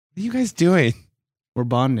What are you guys doing? We're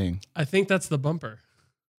bonding. I think that's the bumper.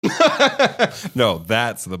 No,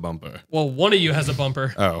 that's the bumper. Well, one of you has a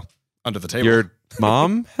bumper. Oh, under the table. Your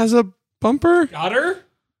mom has a bumper? Got her?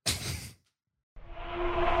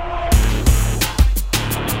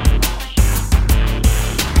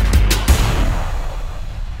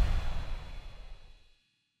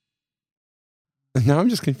 Now I'm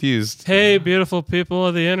just confused. Hey, beautiful people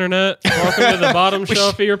of the internet. Welcome to the bottom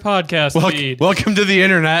shelf of your podcast feed. Welcome to the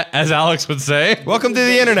internet, as Alex would say. Welcome to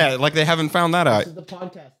the internet. Like they haven't found that out. The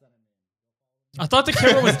podcast. I thought the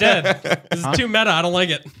camera was dead. This is too meta. I don't like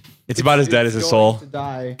it. It's about as dead as his soul. To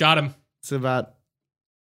die. Got him. It's about.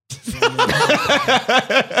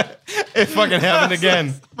 It fucking happened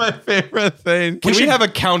again. My favorite thing. We should have a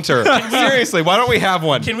counter. Seriously, why don't we have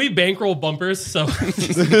one? Can we bankroll bumpers? So.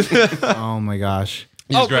 Oh my gosh.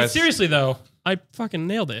 Oh, but seriously though, I fucking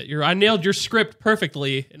nailed it. I nailed your script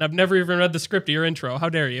perfectly, and I've never even read the script of your intro. How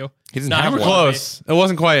dare you? He doesn't Nah, have you were one. Close. It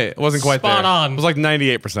wasn't quite. It wasn't quite Spot there. on. It was like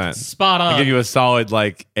 98%. Spot I on. give you a solid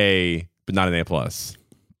like A, but not an A plus.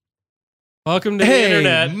 Welcome to the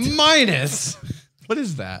internet. minus. What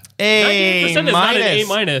is that? 98% 98% is not an A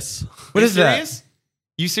minus. What is that?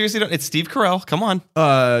 You seriously don't? It's Steve Carell. Come on.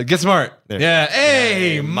 Get smart. There. Yeah,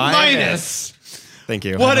 A Yeah, minus. Thank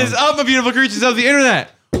you. What is up, my beautiful creatures of the internet?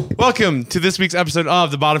 Welcome to this week's episode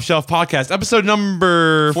of the Bottom Shelf Podcast, episode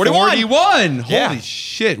number 41. Yeah. Holy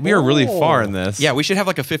shit, we are really far in this. Yeah, we should have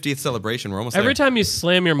like a 50th celebration. We're almost Every there. time you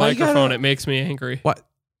slam your Why you microphone, gotta- it makes me angry. What?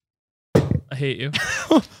 I hate you.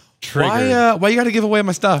 Why you gotta give away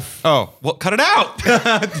my stuff? Oh, well, cut it out.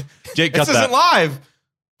 Jake, cut This isn't live.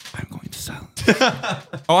 I'm going to silence.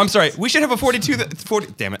 Oh, I'm sorry. We should have a 42.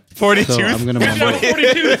 40. Damn it. 42. So I'm gonna Number mumble.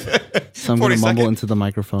 42. So I'm 40 gonna mumble second. into the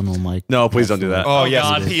microphone while Mike. No, please don't do that. Oh, yes.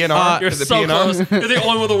 God. PNR. You're Is it so PNR? close. You're the only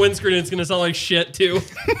one with a windscreen. It's gonna sound like shit too.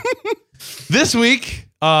 This week,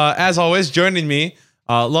 as always, joining me,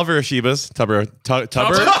 lover of Sheba's, Tubber.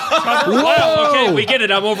 Wow. Okay, we get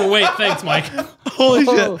it. I'm overweight. Thanks, Mike. Holy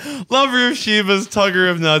shit. Lover of Sheba's, Tugger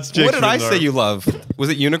of Nuts, Jake What did I Schindler. say you love? Was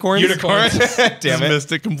it unicorns? Unicorns. Damn Just it.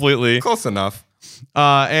 missed it completely. Close enough.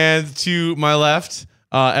 And to my left,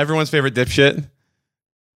 everyone's favorite dipshit.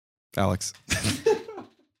 Alex.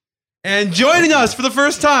 And joining us for the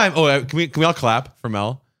first time. Oh, can we all clap for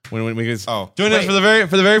Mel? When we Oh, joining us wait.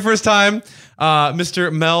 for the very first time,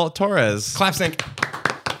 Mr. Mel Torres. Clap sync.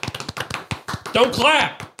 Don't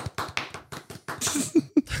clap.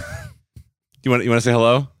 You want to say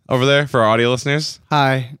hello over there for our audio listeners?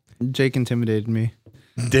 Hi. Jake intimidated me.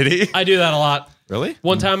 Did he? I do that a lot. Really?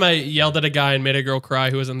 One time I yelled at a guy and made a girl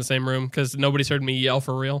cry who was in the same room because nobody's heard me yell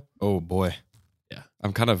for real. Oh, boy. Yeah.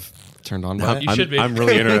 I'm kind of turned on by it. You should be. I'm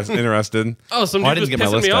really interested. Oh, some I dude was didn't get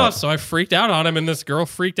my pissing me list off, up. so I freaked out on him, and this girl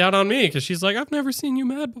freaked out on me because she's like, "I've never seen you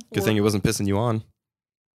mad before." Good thing he wasn't pissing you on.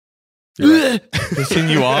 Pissing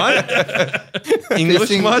you on? English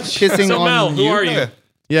Kissing- much? Kissing So on Mel, who you? are you?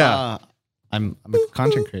 Yeah. I'm a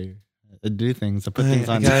content creator. I do things. I put things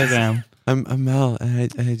on guys. Instagram. I'm Mel,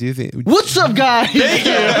 and I do think. What's up, guys?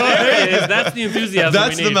 There it is. That's the enthusiasm.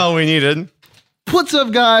 That's we the need. Mel we needed. What's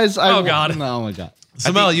up, guys? Oh, God. Oh my god.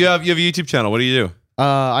 So Mel, you have a YouTube channel. What do you do?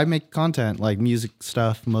 I make content like music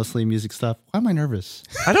stuff, mostly music stuff. Why am I nervous?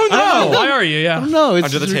 I don't I don't know. know. Why are you? I Yeah. don't know. It's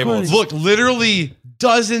Under the just table. recording. Look, literally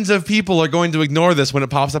dozens of people are going to ignore this when it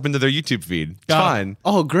pops up into their YouTube feed. It's Got it. fine.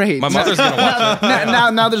 Oh, great. My mother's going to watch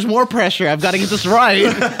it. now there's more pressure. I've got to get this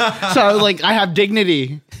right. So like I have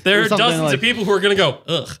dignity. There Or are something dozens like- of people who are gonna go,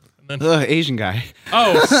 ugh. And then, Asian guy.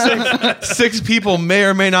 oh, Six people may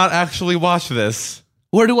or may not actually watch this.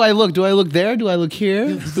 Where do I look? Do I look there? Do I look here?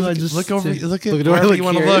 Do I just Look over. sit- Look at do I wherever look you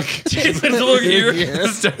want to here? look. Jason, look here.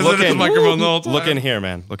 Look the in. microphone the whole time. Look in here,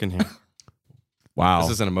 man. Look in here. Wow,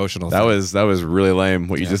 This is an emotional that thing. was really lame.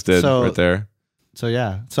 What you just did So- right there. So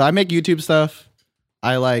yeah. So I make YouTube stuff.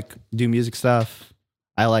 I like do music stuff.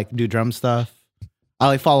 I like do drum stuff. I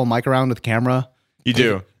like follow Mike around with camera. You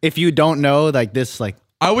do. If you don't know, like this, like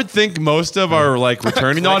I would think most of our like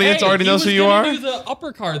returning audience Hey, already he knows was who you gonna are. Do the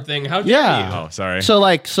upper card thing. How dare Yeah. you? Oh, sorry. so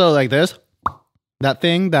like this. That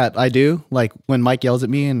thing that I do, like when Mike yells at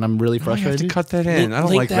me and I'm really I have to frustrated. cut that in. I don't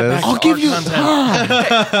Link like that this. back I'll to give our you.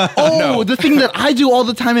 content. Oh, the thing that I do all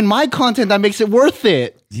the time in my content that makes it worth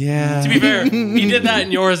it. Yeah. To be fair, he did that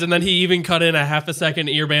in yours, and then he even cut in a half a second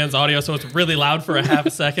earband's audio, so it's really loud for a half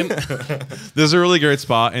a second. There's a really great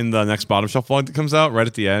spot in the next Bottom Shelf vlog that comes out right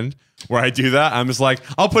at the end where I do that. I'm just like,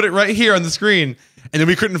 I'll put it right here on the screen. And then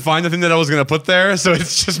we couldn't find the thing that I was going to put there. So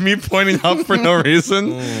it's just me pointing up for no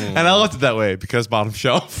reason. And I left it that way because Bottom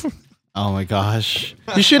Shelf. Oh my gosh.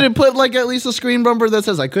 You should have put like at least a screen bumper that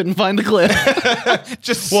says I couldn't find the clip.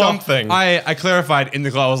 Just Well, something. I clarified in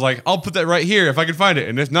the call. I was like, I'll put that right here if I can find it,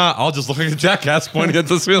 and if not, I'll just look like a jackass pointing at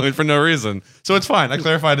the ceiling for no reason. So it's fine. I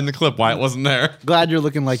clarified in the clip why it wasn't there. Glad you're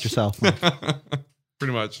looking like yourself.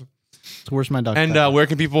 Pretty much. So where's my dog? And where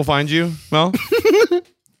can people find you? Well,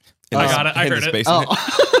 I got it. I heard it.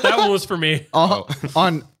 That one was for me.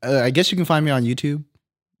 On I guess you can find me on YouTube.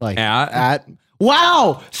 Like At?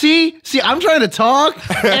 Wow. See, I'm trying to talk,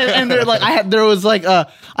 and they're like, there was like,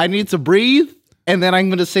 I need to breathe, and then I'm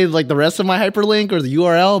gonna say like the rest of my hyperlink or the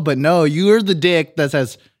URL, but no, you're the dick that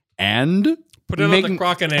says and. Put it on the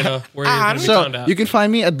Crocanana where you're going to be found out. You can find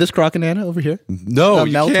me at this Crocanana over here. No,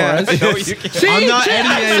 you Mel can't. Torres. No, you can't. See, I'm not Jay,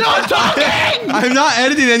 editing I'm not talking. I'm not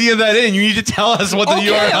editing any of that in. You need to tell us what the Okay,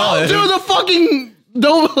 URL I'll is. do the fucking.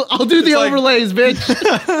 I'll do the like- overlays, bitch.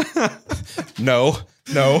 No.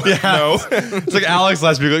 No. It's like Alex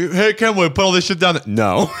last week. Like, hey, can we put all this shit down?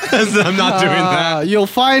 No, I'm not doing that. You'll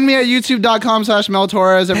find me at youtube.com/Mel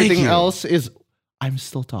Torres. Everything you. else is. I'm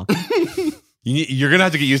still talking. You're gonna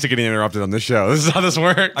have to get used to getting interrupted on this show. This is how this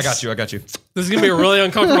works. I got you. This is going to be a really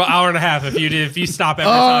uncomfortable hour and a half if you stop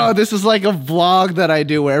every Oh, time. this is like a vlog that I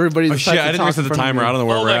do where everybody. Oh shit! I didn't reset the timer. I don't know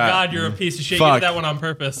where Oh we're my at. God, you're a piece of shit. Fuck. You did that one on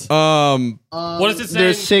purpose. What does it say?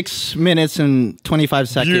 There's 6 minutes and 25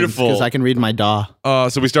 seconds Beautiful. because I can read my DAW.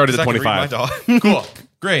 So we started at I can read my 25. dog. Cool.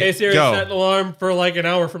 Great. Hey Siri, Go. set an alarm for like an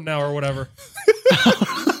hour from now or whatever.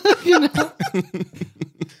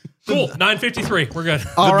 Cool. 9:53. We're good.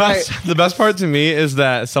 All right. The best part to me is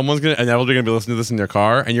that someone's gonna inevitably gonna be listening to this in their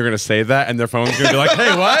car, and you're gonna say that, and their phone's gonna be like,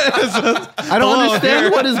 "Hey, what?" I don't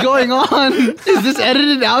understand what is going on. Is this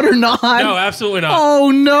edited out or not? No, absolutely not.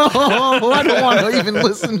 Oh no! I don't want to even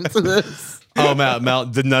listen to this. Oh, Mel,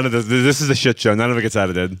 none of this. This is a shit show. None of it gets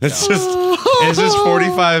edited. It's just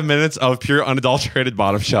 45 minutes of pure unadulterated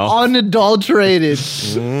bottom shelf. Unadulterated.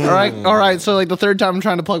 All right. So like the third time I'm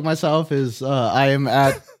trying to plug myself is I am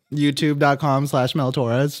at youtube.com/Mel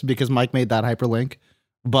Torres because Mike made that hyperlink.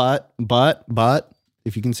 But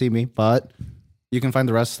if you can see me, but you can find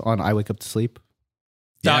the rest on I Wake Up to Sleep.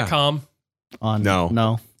 .com On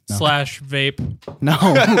No. /vape. No.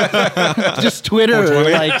 Just Twitter,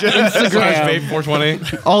 420. like Instagram. Vape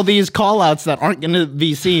 420. All these call outs that aren't going to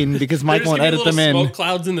be seen because Mike There's won't gonna be edit them little in. smoke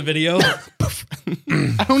clouds in the video.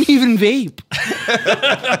 I don't even vape.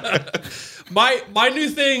 My new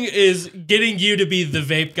thing is getting you to be the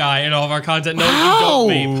vape guy in all of our content. No, How?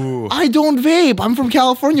 you don't vape. I don't vape. I'm from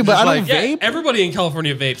California, but I don't Yeah, vape. everybody in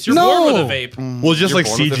California vapes. You're No. born with a vape. Well, just You're like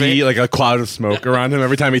born with a CG, vape? like a cloud of smoke around him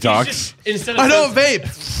every time he talks. Just- instead of I don't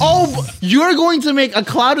vape. Oh, you're going to make a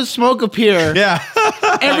cloud of smoke appear Yeah.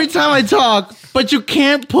 every time I talk, but you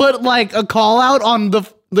can't put like a call out on the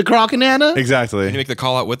Crocanana? Can you Exactly. make the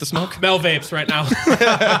call out with the smoke? Mel vapes right now.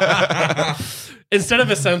 Instead of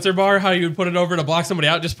a sensor bar, how you would put it over to block somebody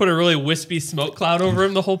out, just put a really wispy smoke cloud over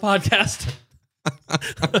him the whole podcast.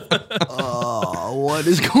 Oh, what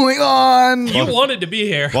is going on? You wanted to be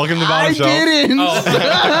here. Welcome to I Bottom Shelf. didn't.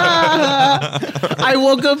 I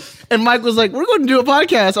woke up and Mike was like, "We're going to do a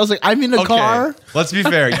podcast." I was like, "I'm in a car." Let's be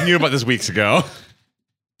fair. You knew about this weeks ago.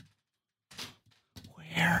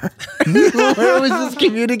 Where was this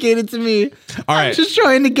communicated to me? All I'm right. just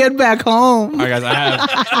trying to get back home. All right, guys.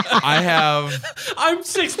 I have. I'm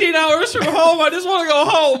 16 hours from home. I just want to go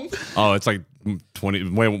home. Oh, it's like 20,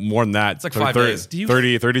 way more than that. It's like 5 days. Do you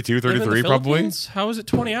 30, 32, Live in the 33 probably. Philippines? How is it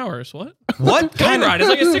 20 hours? What? What Plane ride. It's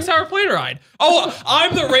like a 6-hour plane ride. Oh,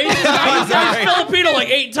 I'm the racist guy who's said Filipino like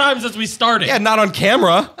 8 times since we started. Yeah, not on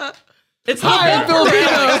camera. It's Hi, not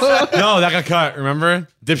Filipino. No, that got cut. Remember?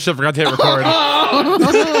 Dipshit forgot to hit record.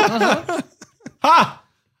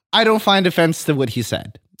 I don't find offense to what he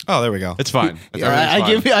said. Oh, there we go. It's fine. It's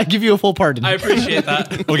I give you a full pardon. I appreciate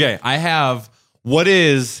that. Okay, I have what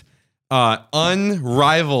is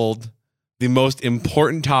unrivaled the most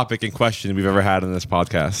important topic in question we've ever had on this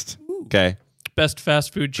podcast. Okay. Best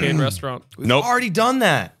fast food chain restaurant. We've Nope. already done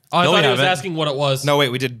that. Oh, I No, we thought he was haven't. asking what it was. No, wait,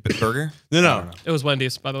 we did burger. No. It was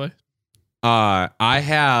Wendy's, by the way. I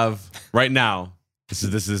have right now. This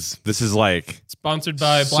is like Sponsored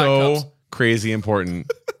by Black so Cups. crazy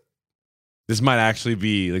important. This might actually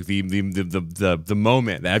be like the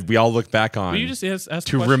moment that we all look back on Will you just ask the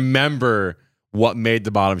to question? remember what made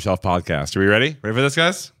the Bottom Shelf podcast. Are we ready? Ready for this,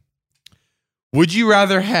 guys? Would you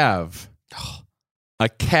rather have a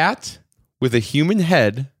cat with a human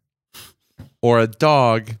head or a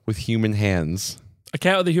dog with human hands? A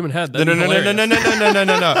cat with a human head.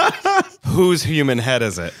 No. Whose human head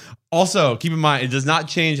is it? Also, keep in mind, it does not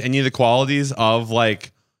change any of the qualities of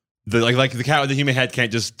like like the cat with the human head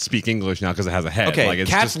can't just speak English now because it has a head. Okay, like, it's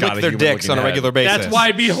cats just got lick a their human-looking dicks on a head. regular basis. That's why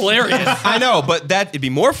it'd be hilarious. I know, but it'd be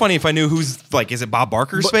more funny if I knew who's like, is it Bob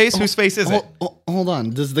Barker's face? Whose face is it? Hold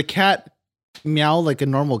on. Does the cat meow like a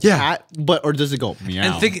normal Yeah. cat, or does it go meow?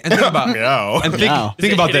 And think about Meow. and Meow.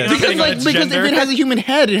 think about hitting this. on because Depending on its because if gender. it has a human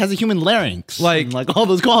head, it has a human larynx, Like- and, like all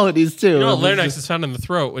those qualities too. You know, larynx is found in the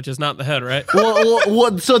throat, which is not the head, right?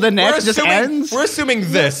 So the neck just assuming, ends. we're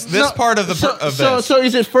assuming this part of the this. So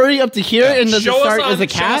is it furry up to here, and does it Show start us, as a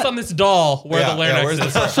show us cat? on this doll where the larynx where's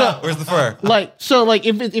is. the fur? Where's the fur? Like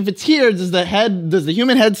if it's here, does the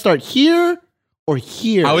human head start here or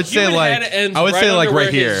here? I would say Human like head ends I would right say like under right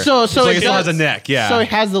where here. his- So like it it still has does- a neck. Yeah. So it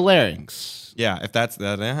has the larynx. Yeah, if that's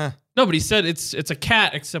that. No, but he said it's a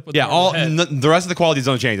cat except with yeah. the All head. the rest of the qualities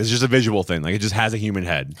don't change. It's just a visual thing. Like it just has a human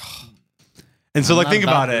head. And so like not think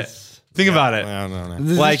about about it. this. Think about it. I don't know.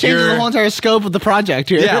 This Like changes you're- the whole entire scope of the project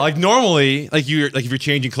here. Yeah, like normally, like if you're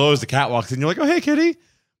changing clothes, the cat walks in, you're like, oh hey kitty.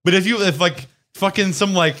 But if like fucking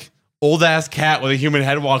some like old ass cat with a human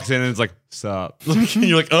head walks in and it's like, stop. and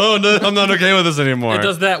you're like, oh no, I'm not okay with this anymore. It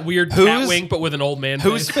does that weird Whose- cat wink, but with an old man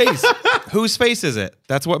Whose face. face? Whose face is it?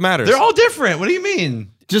 That's what matters. They're all different. What do you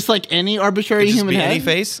mean? just like any arbitrary Just human be head. any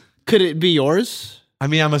face. Could it be yours? I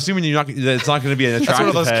mean, I'm assuming that it's not going to be an That's one attractive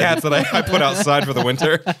of those head. cats that I put outside for the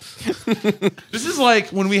winter. This is like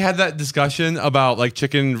when we had that discussion about like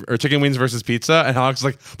chicken wings versus pizza, and Alex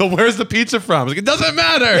was like, "But where's the pizza from?" I was like, "It doesn't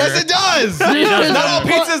matter." Yes, it does. Not all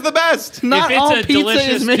pizza is the best. Not if it's all a pizza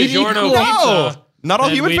delicious is made DiGiorno equal. pizza, Not all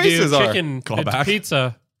then human we do faces are. chicken Call back.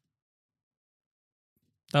 pizza.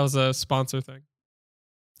 That was a sponsor thing.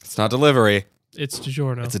 It's not delivery. It's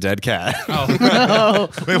DiGiorno. It's a dead cat. Oh. No.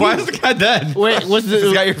 Wait, why is the cat dead? Wait, what's It's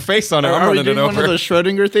the? got your face on it. I'm Are we running it doing one of over. those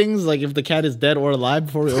Schrodinger things, like if the cat is dead or alive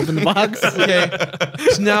before we open the box? Okay,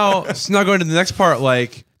 so now going to the next part,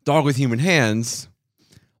 like dog with human hands,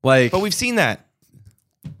 like. But we've seen that.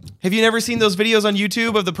 Have you never seen those videos on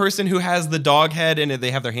YouTube of the person who has the dog head and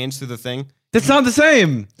they have their hands through the thing? That's not the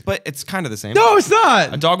same. But it's kind of the same. No, it's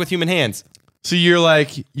not. A dog with human hands. So you're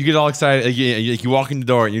like, you get all excited. Like, you walk in the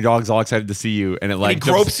door and your dog's all excited to see you, and it like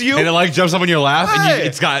gropes you? and it like jumps up on your lap, and Hey!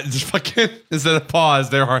 it's got just fucking instead of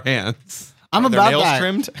paws, there are hands. I'm Their about nails that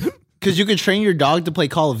trimmed. because you could train your dog to play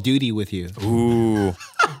Call of Duty with you. Ooh.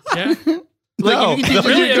 Yeah. Like, No, if you can teach no, it-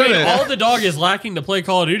 Really, I mean, couldn't. all the dog is lacking to play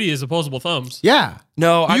Call of Duty is opposable thumbs. yeah,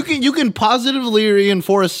 No, you can positively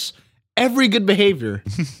reinforce every good behavior.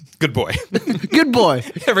 good boy. Good boy.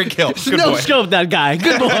 Every kill. Good No boy. scope that guy.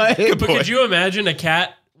 Good boy. But could you imagine a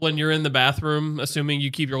cat when you're in the bathroom, assuming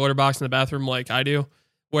you keep your litter box in the bathroom like I do,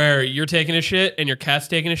 where you're taking a shit and your cat's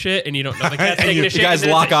taking a shit and you don't know the cat's And taking you a shit? guys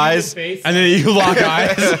and then it's lock a human eyes? face? And then you lock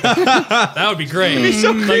eyes. That would be great.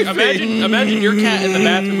 Like, imagine your cat in the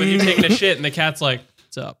bathroom with you taking a shit and the cat's like,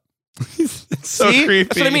 "What's up?" It's so See? creepy.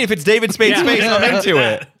 That's what I mean. If it's David Spade's Yeah. face, I'm into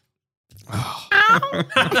it.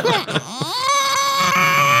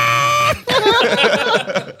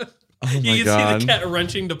 Oh my You can see God. the cat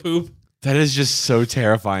wrenching to poop. That is just so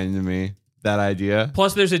terrifying to me. That idea.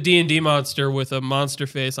 Plus, there's a D&D monster with a monster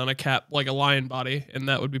face on a cat, like a lion body, and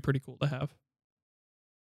that would be pretty cool to have.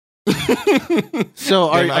 So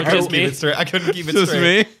I are couldn't just me? keep it straight. I couldn't keep it Just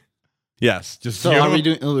straight. me. Yes. Just so you. are we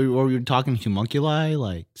doing? Are we talking homunculi,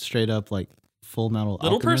 like straight up, like Full Metal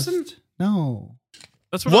Little Alchemist? person? No.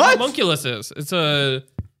 That's what, What? a homunculus is. It's a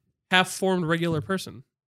half-formed regular person.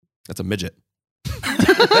 That's a midget.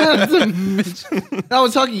 I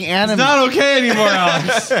was talking anime. It's not okay anymore,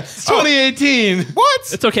 Alex. It's 2018. What?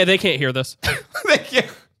 It's okay. They can't hear this.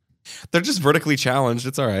 They're just vertically challenged.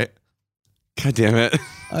 It's all right. God damn it.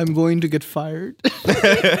 I'm going to get fired.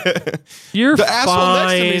 You're The asshole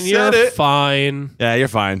next to me fine. said You're it. fine. Yeah, you're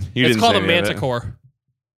fine. You It's didn't called say a any of it. manticore.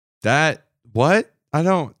 That what? I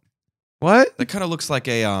don't. What? That kind of looks like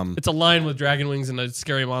a It's a lion with dragon wings and a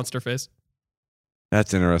scary monster face.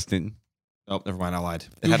 That's interesting. Oh, never mind. I lied.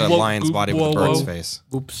 It had a Whoa, lion's body with a whoa, bird's whoa. face.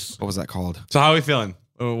 Oops. What was that called? So how are we feeling?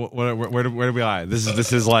 Where do we lie?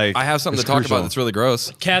 This is like. I have something it's to talk crucial. about that's really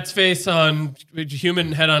gross. Cat's face on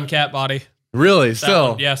human head on cat body. Really That still.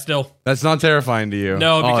 one. Yeah, still. That's not terrifying to you.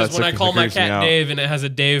 No, Oh, because that's when I call my creeps me cat out. Dave and it has a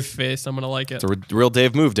Dave face, I'm gonna like it. It's a real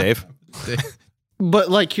Dave move, Dave.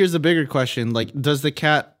 But like, here's a bigger question: like, does the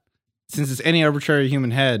cat, since it's any arbitrary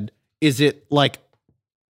human head, is it like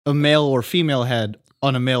a male or female head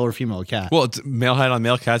on a male or female cat? Well, it's male head on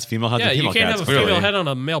male cats, female head Yeah, on you female can't cats. have a clearly. female head on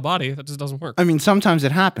a male body. That just doesn't work. I mean, sometimes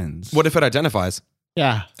it happens. What if it identifies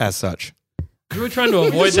Yeah. as such? You were trying to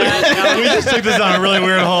avoid We that. just took this down a really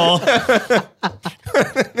weird hole.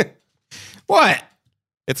 What?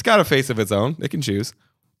 It's got a face of its own. It can choose.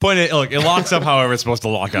 Look, it locks up however it's supposed to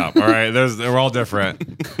lock up. All right, we're all different.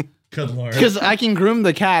 Good lord. Because I can groom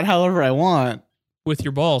the cat however I want. With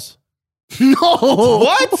your balls. No.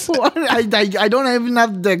 What? I don't even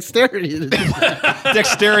have dexterity to do that.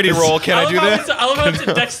 Dexterity roll. Can I do love that? how I love how it's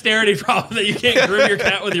a dexterity problem that you can't groom your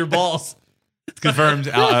cat with your balls. It's confirmed.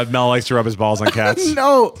 Mel likes to rub his balls on cats.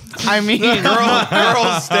 No. I mean,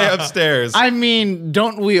 Girls, stay upstairs. I mean,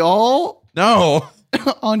 don't we all No.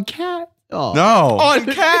 on cat? Oh. No. On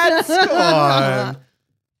cats. Come on.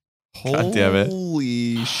 God damn it.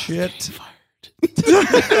 Holy shit.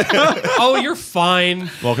 Oh, you're fine.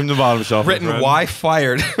 Welcome to Bottom Shelf. my Written, friend. why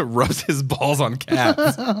fired rubs his balls on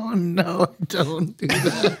cats. Oh no! Don't do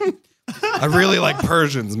that. I really like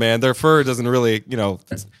Persians, man. Their fur doesn't really,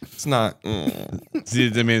 it's not.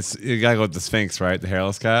 See, I mean, you gotta go with the Sphinx, right? The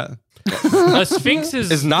hairless cat. A sphinx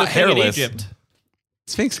is not the thing in hairless. Egypt.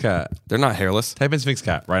 Sphinx cat. They're not hairless. Type in Sphinx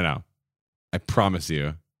cat right now. I promise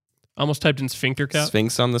you. Almost typed in sphincter cat.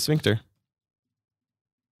 Sphinx on the sphincter.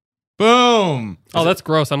 Boom. Oh, that's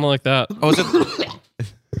gross. I don't like that. Oh, is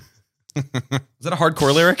that a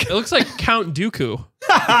hardcore lyric? It looks like Count Dooku.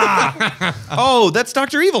 Oh, that's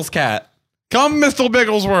Dr. Evil's cat. Come, Mr.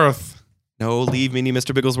 Bigglesworth. No, leave Minnie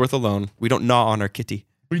Mr. Bigglesworth alone. We don't gnaw on our kitty.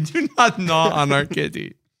 We do not gnaw on our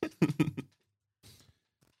kitty.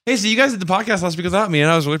 Hey, so you guys did the podcast last week without me, and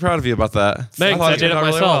I was really proud of you about that. Thanks, thought I you did it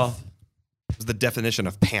really myself. It was the definition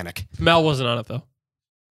of panic. Mel wasn't on it though.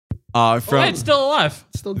 From Oh, it's still alive.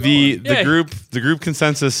 Still going. the Yay. group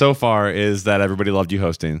consensus so far is that everybody loved you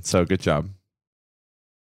hosting. So good job.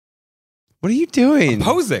 What are you doing?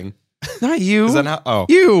 Posing. Not you. Is that not? Oh.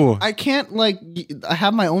 You. I can't I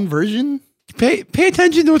have my own version. Pay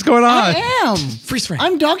attention to what's going on. I am. Freeze frame.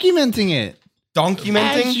 I'm documenting it. As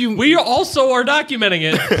Documenting? you We also are documenting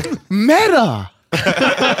it. meta.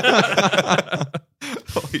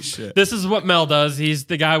 Holy shit. This is what Mel does. He's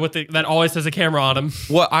the guy with that always has a camera on him.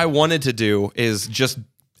 What I wanted to do is just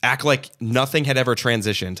act like nothing had ever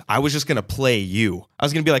transitioned. I was just going to play you. I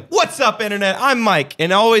was going to be like, what's up, internet? I'm Mike.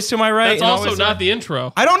 And always to my right. That's and also always not the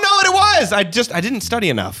intro. I don't know what it was. I didn't study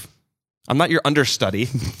enough. I'm not your understudy.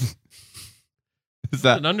 Is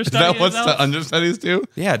that, An understudy what's is out? the understudies do?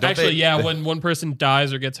 Yeah. Don't Actually, they- yeah, when one person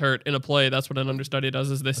dies or gets hurt in a play, that's what an understudy does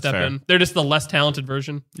is they step fair. in. They're just the less talented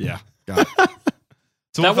version. Yeah. Got it.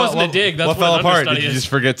 So That what wasn't a dig. That's what what fell an apart? understudy Did you is. just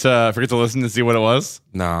forget to listen to see what it was?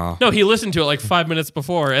 No. No, he listened to it like 5 minutes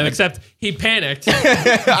before, and except he panicked.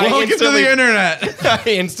 Welcome to the internet. I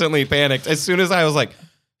instantly panicked as soon as I was like,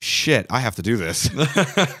 shit, I have to do this.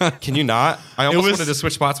 Can you not? I almost was- wanted to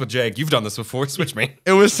switch spots with Jake. You've done this before. Switch me.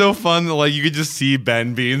 It was so fun that like you could just see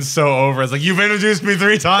Ben being so over. It's like, you've introduced me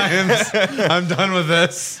 3 times. I'm done with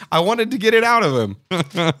this. I wanted to get it out of him.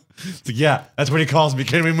 It's like, yeah, that's what he calls me.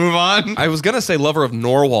 Can we move on? I was going to say lover of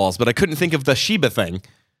narwhals, but I couldn't think of the Sheba thing.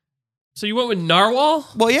 So you went with narwhal?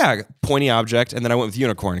 Well, yeah, pointy object, and then I went with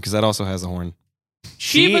unicorn because that also has a horn.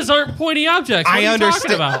 Shebas aren't pointy objects. What I are you understand.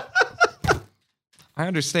 talking about? I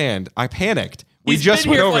understand. I panicked. We He's just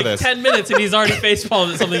been went here over for like this. 10 minutes and he's already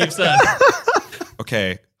facepalmed at something you've said.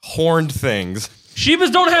 Okay, horned things.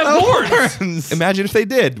 Shebas don't have horns. Imagine if they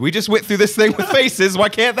did. We just went through this thing with faces. Why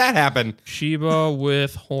can't that happen? Sheba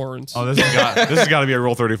with horns. Oh, this has got to be a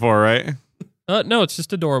Rule 34, right? No, it's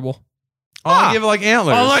just adorable. Oh, I give it like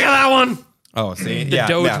antlers. Oh, look at that one. Oh, see? The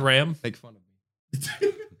Doge Ram. Make fun of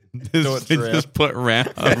me. They just put ram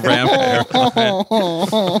hair on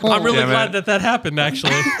it. I'm really Damn it. glad that happened,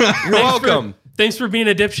 actually. You're welcome. Thanks for being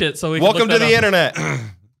a dipshit. So we can Welcome look to that the up.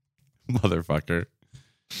 internet. Motherfucker.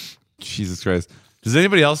 Jesus Christ. Does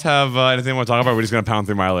anybody else have anything they want to talk about? We're just going to pound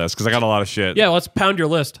through my list because I got a lot of shit. Yeah, let's pound your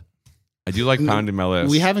list. I do like pounding my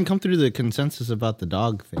list. We haven't come through the consensus about the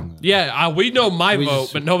dog thing. Though. Yeah, we know my We vote,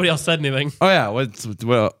 just- but nobody else said anything. Oh,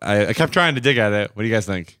 yeah. I kept trying to dig at it. What do you guys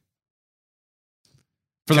think?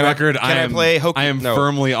 For the Can I- record, can I play hokey- I am no.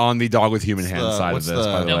 firmly on the dog with human hands the- side of what's this,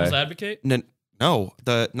 the- by the Devil's way. advocate? No,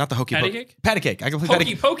 not the hokey Patty pokey. cake? Patty cake. I can play patty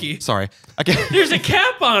Pokey cake. pokey. Sorry. I can There's a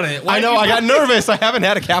cap on it. Why I know, you I got put- nervous. I haven't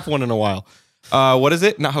had a cap one in a while. What is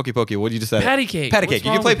it? Not hokey pokey. What did you just say? Patty cake. Patty What's cake.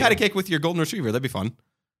 You wrong can play with patty cake with your golden retriever. That'd be fun.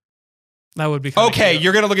 That would be kinda Okay, cute.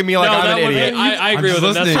 you're gonna look at me like No, I'm that an would be- idiot. I agree I'm with just it.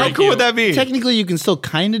 That's listening. very How cool would cute. that be? Technically, you can still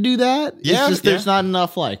kind of do that. Yeah, It's just there's not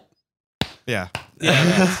enough Yeah. Yeah.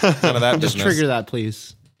 None of that Just business. trigger that,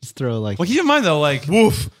 please. Just throw like. Well, keep in mind, though, like,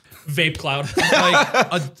 woof. Vape cloud.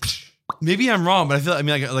 Like, maybe I'm wrong, but I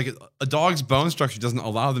feel, like a dog's bone structure doesn't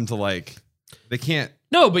allow them to, like, they can't.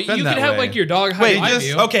 No, but Been you that can have way. like your dog Wait, high just-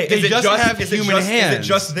 view. Okay, They is it just just have is it human just, hands. Is it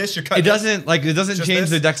just this? You're cutting It doesn't Just change this?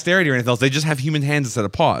 the dexterity or anything else. They just have human hands instead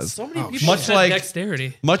of paws. So many people Much have like-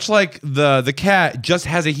 dexterity. Much like the cat just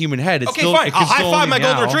has a human head. It's Okay, still, fine. it can I'll high still five only my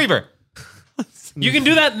golden meow. retriever. You can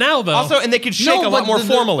do that now, though. Also, and they could shake a lot more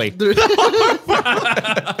formally.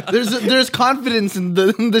 There's confidence in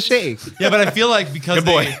the shake. Yeah, but I feel like because Good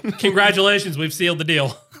boy. Congratulations, we've sealed the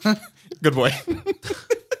deal. Good boy.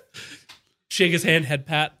 Shake his hand, head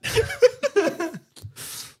pat.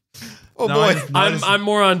 Oh No, boy. I'm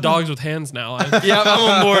more on dogs with hands now. Yeah, I'm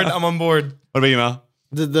on board. I'm on board. What about you, Mel?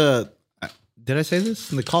 Did I say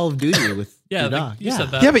this in the Call of Duty with Yeah, your dog? you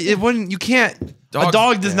said that. Yeah, but it wouldn't. You can't. A Dogs-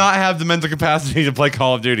 dog does yeah. not have the mental capacity to play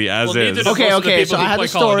Call of Duty as Well, is. neither does- Okay, Most of the okay. people So who I had play a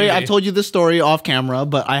Call of story. Duty. I've told you this story off camera,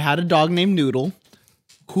 but I had a dog named Noodle,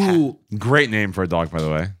 who Great name for a dog, by the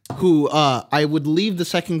way. I would leave the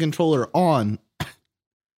second controller on,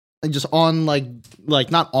 and just on like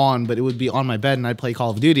not on, but it would be on my bed, and I'd play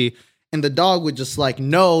Call of Duty, and the dog would just like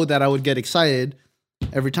know that I would get excited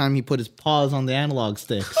every time he put his paws on the analog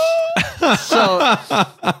sticks. So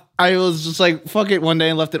I was just like, fuck it, one day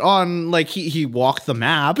and left it on. Like he walked the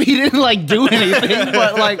map. He didn't like do anything,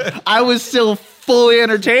 but like I was still fully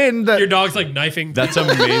entertained that Your dog's like knifing. That's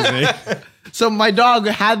amazing. so my dog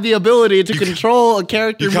had the ability to control a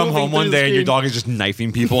character. You come moving home through one the day and your screen. dog is just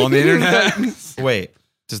knifing people on the internet. Wait,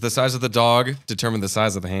 does the size of the dog determine the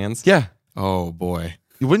size of the hands? Yeah. Oh boy.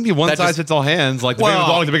 It wouldn't be one That size just- fits all hands. Like the bigger the Well-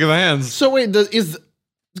 dog, the bigger the hands. So wait,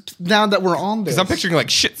 now that we're on this, Because I'm picturing like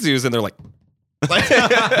Shih Tzus and they're like.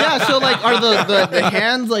 yeah. So like, are the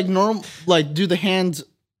hands like normal? Like, do the hands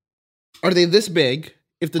are they this big?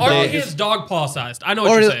 If the Are dog your hands is, dog paw sized? I know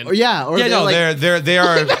what you're saying. or yeah, or Yeah, no, like, they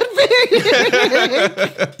are.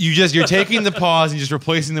 You're taking the paws and just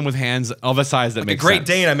replacing them with hands of a size that A makes Great sense.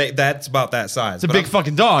 Dane, I make that's about that size. It's a big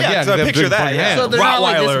fucking dog. Yeah, so I they have picture big that. fucking Yeah. hands. So they're not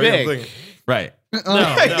like this Rottweiler or big. something. Right.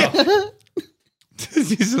 No.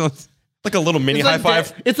 Like a little mini It's high like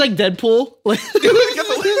five. It's like Deadpool.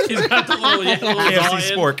 He's got the little AFC dog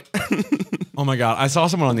spork. Oh my god! I saw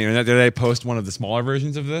someone on the internet the other day post one of the smaller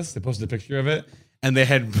versions of this. They posted a picture of it, and they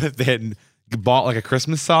had bought like a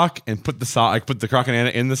Christmas sock and put the sock, like put the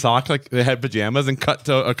Crocanana in the sock, like they had pajamas and cut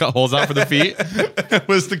holes out for the feet. It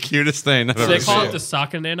was the cutest thing I've So ever they call seen. it the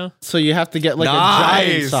Sockanana. So you have to get like a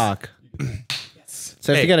Nice. giant sock. So you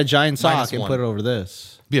have Hey, to get a giant sock minus and one. put it over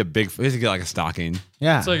this. Be a big. We have to get like a stocking.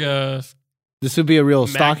 Yeah, It's like a. this would be a real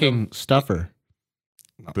Magnum. stocking stuffer.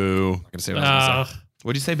 Boo. I'm gonna say what I was gonna say.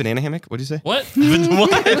 What'd you say? Banana hammock? What'd you say? What?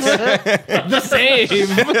 What? The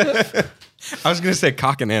same. I was gonna say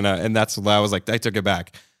cockanana, and that's what I was like. I took it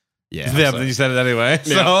back. Yeah. Yeah, but then you said it anyway.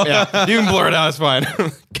 So yeah. You can blur it out. It's fine.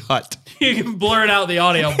 Cut. You can blur it out the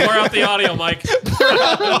audio. Blur out the audio, Mike.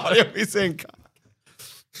 He's saying cock.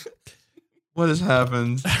 what has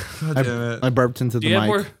happened? God damn it. I burped into Do the you have mic.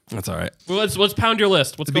 more? That's all right. Well, let's pound your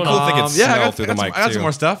list. What's It'd be going cool on? if they could Yeah, smell through the mic, I got too. some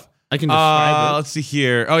more stuff. I can describe it. Let's see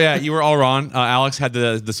here. Oh yeah, you were all wrong. Alex had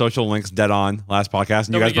the social links dead on last podcast,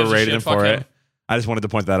 and Nobody you guys gives a berated shit. him Fuck for him. it. I just wanted to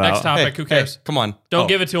point that Next out. topic. Who cares? Come on. Don't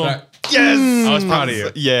give it to him. Yes. I was proud of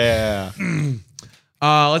you. Yeah.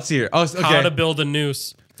 Let's see here. Oh, How to okay. build a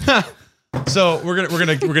noose. So we're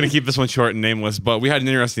gonna keep this one short and nameless, but we had an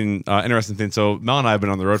interesting thing. So Mel and I have been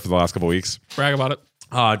on the road for the last couple of weeks, Brag about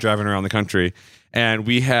it. driving around the country, and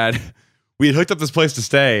we had hooked up this place to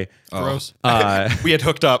stay. Gross. We had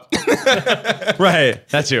hooked up. Right,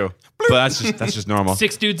 that's you. But that's just normal.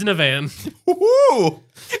 6 dudes in a van. Woo!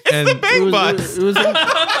 It's And- the bang bus.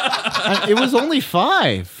 It was only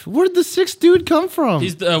 5. Where'd the 6th dude come from?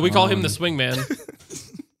 He's we call him the swing man.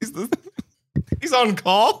 He's on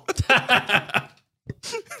call.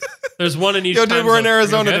 There's one in each. Yo, dude, time we're in zone. Are you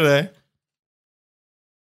Arizona good?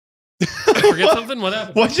 today. Forget something? What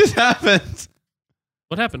happened? What just happened?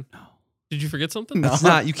 What happened? Did you forget something? It's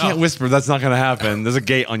not. You can't whisper. That's not gonna happen. There's a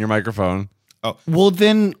gate on your microphone. Well,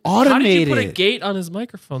 then automate How did you put a it. gate on his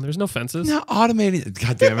microphone? There's no fences. Not automated.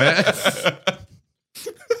 God damn it.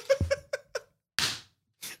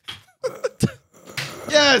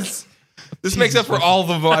 Yes. This makes up for all of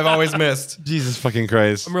them I've always missed. Jesus fucking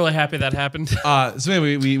Christ. I'm really happy that happened. So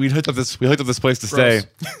anyway, we hooked up this place to stay.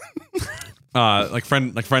 Like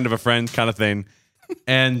friend of a friend kind of thing.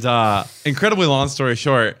 And incredibly long story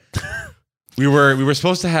short, we were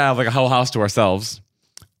supposed to have like a whole house to ourselves.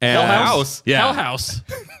 And Hell house? Yeah. Hell house.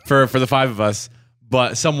 For the 5 of us.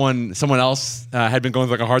 But someone else had been going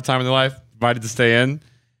through like a hard time in their life, invited to stay in.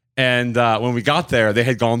 And when we got there, they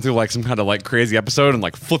had gone through like some kind of like crazy episode and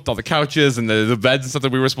like flipped all the couches and the beds and stuff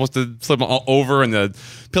that we were supposed to flip all over, and the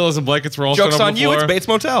pillows and blankets were all Joke's spread on the you. floor. It's Bates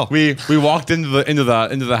Motel. We walked into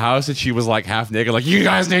the house and she was like half naked, like, you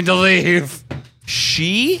guys need to leave.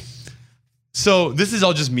 She? So this is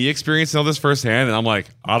all just me experiencing all this firsthand, and I'm like,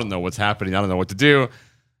 I don't know what's happening. I don't know what to do.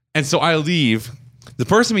 And so I leave. The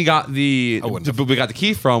person we got the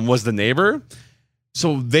key from was the neighbor.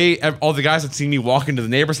 So all the guys had seen me walk into the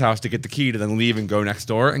neighbor's house to get the key to then leave and go next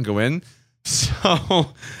door and go in. So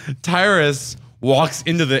Tyrus walks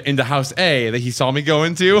into house A that he saw me go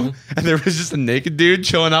into, and there was just a naked dude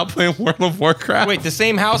chilling out playing World of Warcraft. Wait, the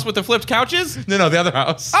same house with the flipped couches? No, the other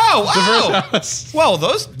house. Oh, The wow. first house. Well,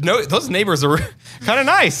 those neighbors are kind of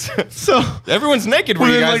nice. So Everyone's naked where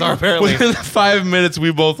you within, guys are, apparently. Within 5 minutes,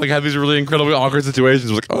 we both had these really incredibly awkward situations.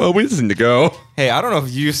 We're like, oh, we just need to go. Hey, I don't know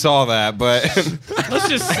if you saw that, but Let's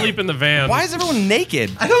just sleep in the van. why is everyone naked?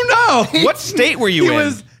 I don't know. What state were you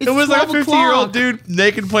in? It was like a 12 50-year-old o'clock. dude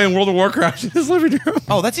naked playing World of Warcraft in his living room.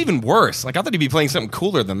 Oh, that's even worse. Like, I thought he'd be playing something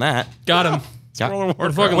cooler than that. Got him. World of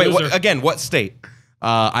What a Warcraft. fucking Wait, loser. again, what state?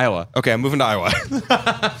 Iowa. Okay, I'm moving to Iowa.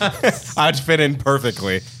 I'd fit in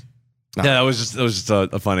perfectly. Yeah, that was just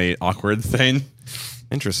a funny, awkward thing.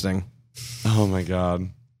 Interesting. Oh my god.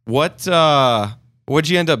 What'd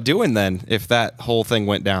you end up doing then if that whole thing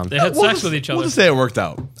went down? They had sex with each other. We'll just say it worked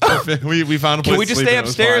out. we found a place Can we to just sleep stay and it was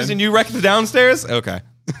upstairs fine. and you wreck the downstairs? Okay.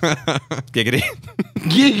 Giggity.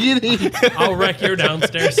 Giggity. I'll wreck your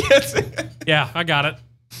downstairs. Yeah, I got it.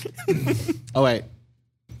 Oh wait.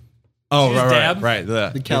 Oh, Just right, dab? right.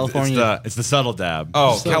 The California- it's the subtle dab.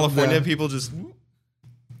 Oh, So, California yeah. people just... The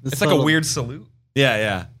It's like a subtle- weird salute.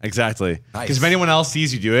 Yeah, exactly. Nice. Because if anyone else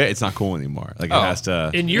sees you do it, it's not cool anymore. Like Oh. it has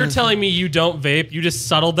to. And you're telling me you don't vape? You just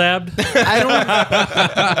subtle dabbed? I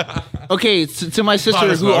don't. Okay, to my sister Lot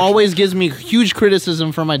of who smoke. always gives me huge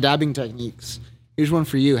criticism for my dabbing techniques. Here's one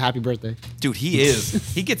for you. Happy birthday. Dude,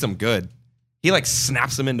 he gets them good. He like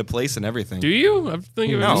snaps them into place and everything. Do you? I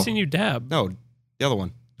think I've No. never seen you dab. No, the other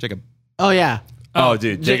one. Jacob. Oh yeah. Oh,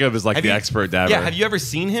 dude, Jacob is like Have the you- expert dabber. Yeah, have you ever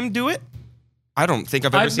seen him do it? I don't think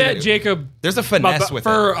I've ever I've seen met it. Jacob There's a finesse ab- with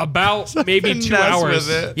for it. about maybe 2 hours.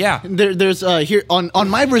 Yeah. There's here on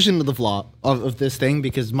my version of the vlog of this thing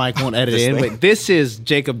because Mike won't edit This it in. thing? Wait, this is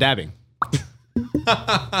Jacob dabbing.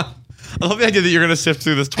 I love the idea that you're gonna sift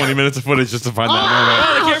through this 20 minutes of footage just to find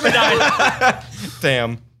that Oh, the camera died. Damn.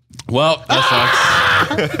 moment. Well,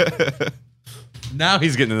 that sucks. Now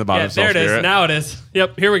he's getting in the bottom Yeah, there it is. spirit. Now it is.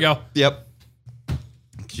 Yep, here we go. Yep.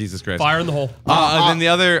 Jesus Christ. Fire in the hole. And then the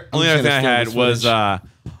only other thing I had was I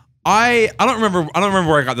don't remember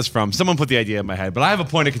where I got this from. Someone put the idea in my head, but I have a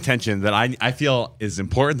point of contention that I feel is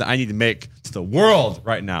important that I need to make to the world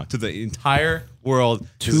right now, to the entire world.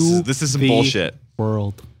 This is some the bullshit.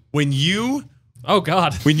 World. When you Oh,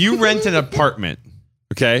 God. rent an apartment,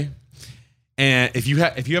 okay, and if you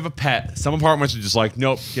have a pet, some apartments are just like,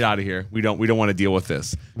 nope, get out of here. We don't want to deal with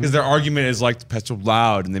this because their argument is like the pets are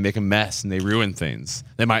loud and they make a mess and they ruin things.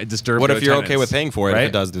 They might disturb. What the if you're okay tenants, with paying for it right? if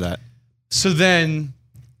it does do that? So then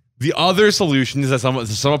the other solution is that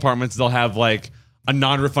some apartments, they'll have like a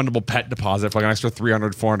non-refundable pet deposit for like an extra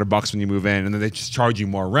 $300, $400 when you move in, and then they just charge you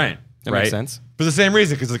more rent. That right? makes sense. For the same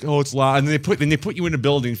reason, because like, oh, it's loud, and then they put you in a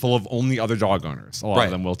building full of only other dog owners. A lot Right.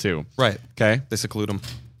 of them will too. Right. Okay, They seclude them.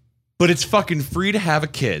 but it's fucking free to have a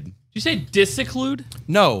kid. Did you say disseclude?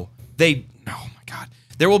 No, oh my God.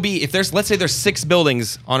 There will be, let's say there's 6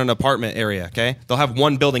 buildings on an apartment area, okay? They'll have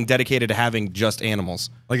one building dedicated to having just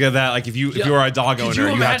animals. Like that. Like if you are a dog owner,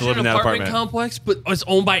 you have to live in that apartment. Complex, but it's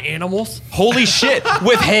owned by animals? Holy shit.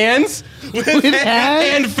 With hands? With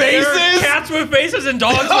hands? And faces? There are cats with faces and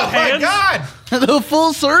dogs Oh with my hands? God. The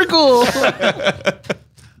full circle.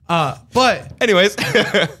 But Anyways.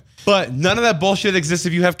 but none of that bullshit exists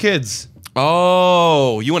if you have kids.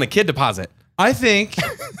 Oh, you want a kid deposit? I think,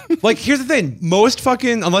 like, here's the thing. Most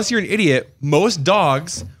fucking, unless you're an idiot, most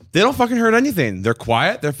dogs, they don't fucking hurt anything. They're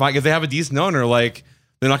quiet. They're fine. If they have a decent owner, like,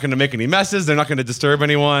 they're not going to make any messes. They're not going to disturb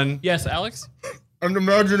anyone. Yes, Alex? I'm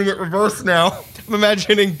imagining it reversed now. I'm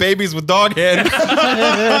imagining babies with dog hands.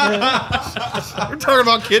 We're talking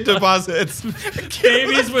about kid deposits.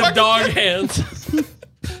 Babies with dog hands.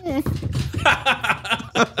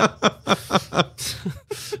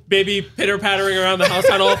 Baby pitter pattering around the house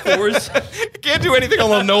on all fours. Can't do anything on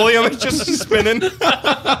linoleum. It's just spinning. They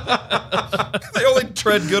only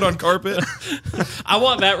tread good on carpet. I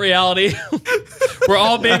want that reality where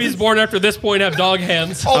all babies born after this point have dog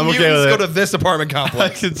hands. All I'm okay mutants with go it. to this apartment I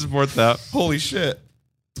complex. can support that. Holy shit.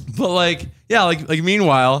 But, like, yeah, like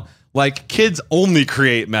meanwhile, like, kids only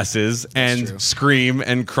create messes and true. scream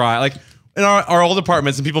and cry. Like, in our old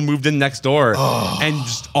apartments, and people moved in next door, and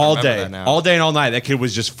just all remember day, that now. all day and all night, that kid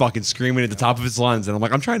was just fucking screaming at the top of his lungs. And I'm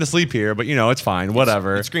like, I'm trying to sleep here, but, you know, it's fine,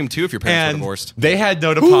 whatever. You'd scream too if your parents were And divorced. they had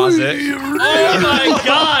no deposit. Oh my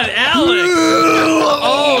God, Alex!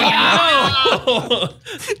 Oh no!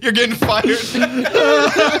 You're getting fired.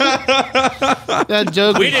 That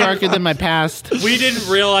joke We was didn't- darker than my past. We didn't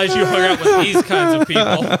realize you hung out with these kinds of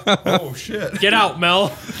people. Oh shit. Get out,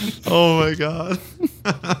 Mel. Oh my god.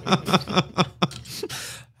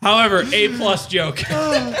 However, A+ joke.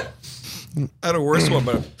 I had a worse one,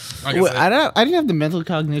 but I didn't have the mental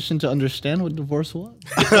cognition to understand what divorce was.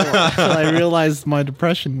 Until I realized my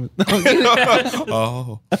depression was.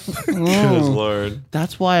 oh. Good Lord.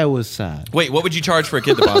 That's why I was sad. Wait, what would you charge for a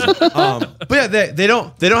kid deposit? But yeah, they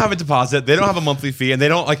don't have a deposit. They don't have a monthly fee, and they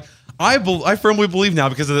don't like. I firmly believe now,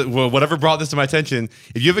 because of whatever brought this to my attention,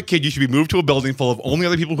 if you have a kid, you should be moved to a building full of only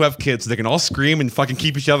other people who have kids, so they can all scream and fucking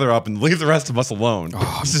keep each other up and leave the rest of us alone.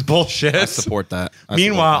 This is bullshit. I support that.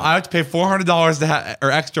 Meanwhile, I have to pay $400 to or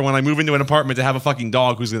extra when I move into an apartment to have a fucking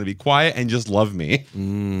dog who's going to be quiet and just love me.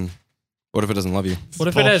 What if it doesn't love you? What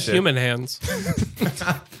if it has bullshit. human hands?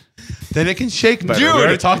 Then it can shake better. Dude, We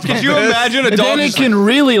already talked about could you this. imagine a And dog? then it just- can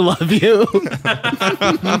really love you. Oh,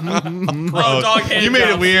 dog hand You made it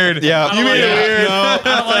jobs. weird. Yeah. You made it weird. I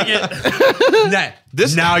don't like it.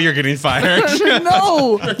 Now you're getting fired.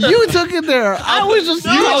 No, you took it there. I was just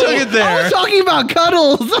You took it there. I was talking about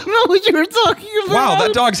cuddles. I don't know what you were talking about. Wow,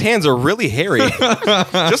 that dog's hands are really hairy.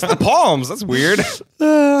 Just the palms. That's weird.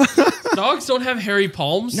 Dogs don't have hairy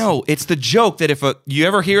palms. No, it's the joke that if you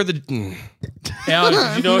ever hear the Hey, Alex,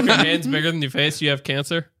 did you know if your hand's bigger than your face, you have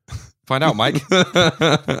cancer? find out, Mike.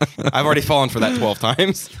 I've already fallen for that 12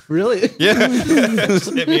 times. Really? Yeah,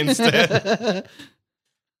 just hit me instead.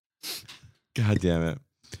 God damn it.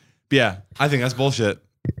 But yeah, I think that's bullshit.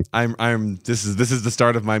 This is the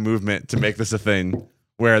start of my movement to make this a thing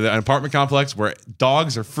where an apartment complex where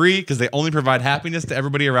dogs are free because they only provide happiness to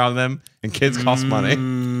everybody around them and kids cost money.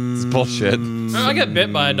 It's bullshit. I got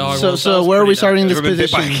bit by a dog. So, once. That was where are we pretty starting this Ever been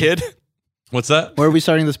bit by a position? kid? What's that? Where are we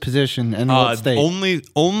starting this position and what state? Only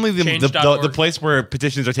the Change.org. place where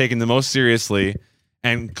petitions are taken the most seriously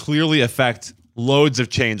and clearly affect loads of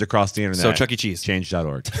change across the internet. So Chuck E. Cheese.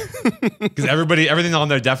 Change.org. Because everything on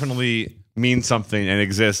there definitely means something and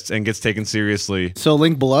exists and gets taken seriously So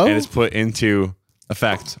link below. and is put into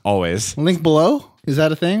effect always. Link below. Is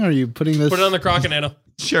that a thing? Are you putting this? Put it on the Croconano.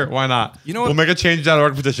 Sure, why not? You know what? We'll make a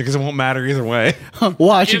change.org petition because it won't matter either way.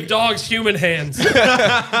 Watch. Give dogs human hands.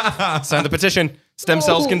 Sign the petition. Stem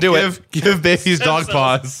cells can do it. Give babies dog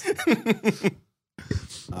cells. paws.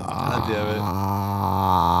 God damn it.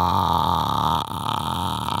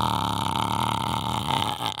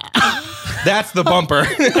 That's the bumper.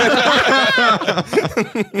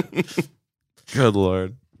 Good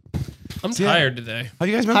Lord. I'm tired today. How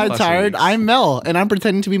you guys been? Hi, the last tired. weeks? I'm Mel, and I'm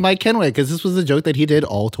pretending to be Mike Kenway because this was a joke that he did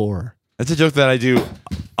all tour. That's a joke that I do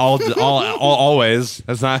always.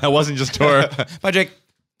 That wasn't just tour. Bye, Jake.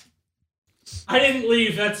 I didn't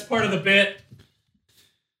leave. That's part of the bit.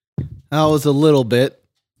 That was a little bit.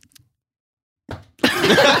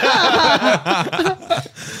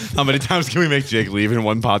 How many times can we make Jake leave in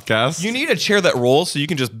one podcast? You need a chair that rolls so you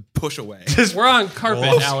can just push away. just We're on carpet,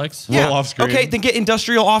 Wolves. Alex. roll off screen. Okay, then get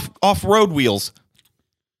industrial off-road wheels.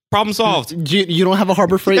 Problem solved. You don't have a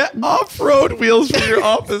Harbor Freight? Get off-road wheels for your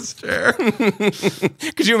office chair.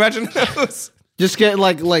 Could you imagine those? Just get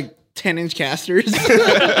like 10-inch casters.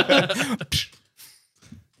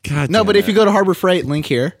 God No, damn but it. if you go to Harbor Freight, link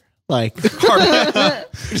here. Like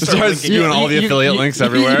starts doing all the affiliate links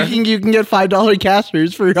everywhere. You can get $5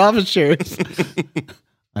 casters for your office chairs.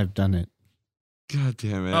 I've done it. God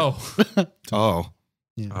damn it. Oh, Oh.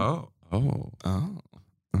 Oh. Oh. Oh.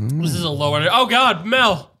 this is a low energy. Oh God,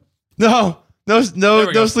 Mel. No There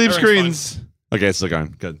we go. sleep Everything's screens. Okay, it's still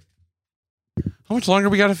going. Good. How much longer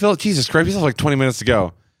we got to fill? Jesus Christ, we still have like 20 minutes to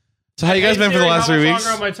go. So how you guys Hey, been for the Siri, last how 3 much weeks?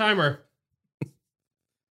 longer on my timer?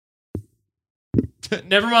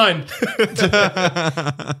 Never mind.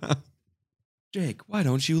 Jake, why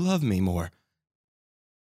don't you love me more?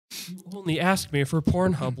 You only asked me for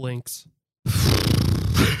Pornhub links.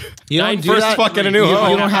 You don't Nine do first that? fucking a new You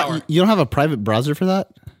home. don't have a private browser for that?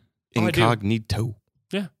 Oh, I do. Incognito.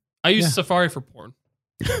 I use Yeah. Safari for porn.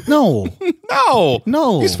 No. No.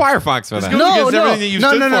 No. Use Firefox for that. go No, against everything that you've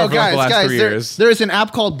stood for the guys, last guys. 3 years. There's an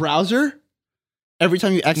app called Browser. Every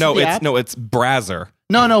time you exit the app, it's Brazzer.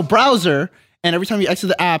 no, Browser, and every time you exit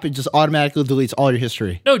the app, it just automatically deletes all your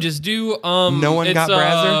history. No, just do No one it's, got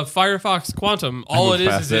browser? Firefox Quantum. All moved it is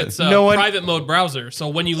past is it. it's a No one- private mode browser. So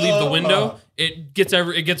when you leave the window, it gets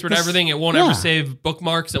rid of everything. It won't Yeah. ever save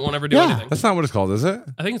bookmarks. It won't ever do Yeah. anything. That's not what it's called, is it?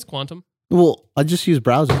 I think it's Quantum. Well, I just use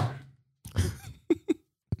Browser.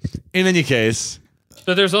 In any case,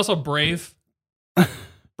 But there's also Brave.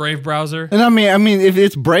 Brave browser. And I mean, if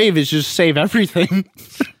it's Brave, it's just save everything.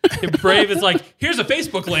 Brave is like, here's a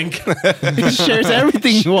Facebook link. It shares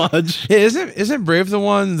everything you watch. hey, isn't Brave the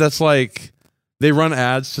one that's like they run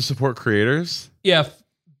ads to support creators? Yeah.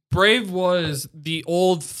 Brave was the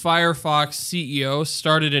old Firefox CEO,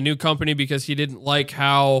 started a new company because he didn't like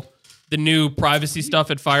how the new privacy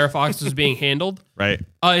stuff at Firefox was being handled. Right.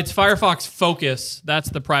 It's Firefox Focus. That's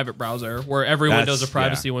the private browser where every window's a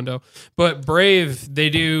privacy window. But Brave, they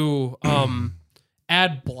do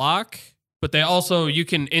ad block, but they also, you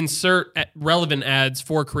can insert relevant ads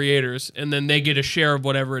for creators, and then they get a share of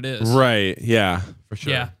whatever it is. Right. Yeah. For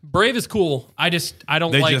sure. Yeah. Brave is cool. I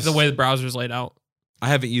don't like the way the browser's laid out. I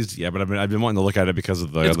haven't used it yet, but I've been wanting to look at it because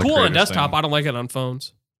of the. It's the cool on creators desktop. thing. I don't like it on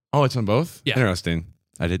phones. Oh, it's on both? Yeah. Interesting.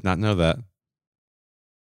 I did not know that.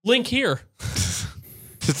 Link here.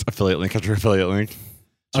 It's affiliate link after affiliate link. So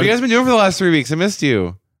what you guys been doing for the last 3 weeks? I missed you.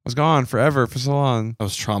 I was gone forever for so long. I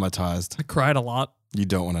was traumatized. I cried a lot. You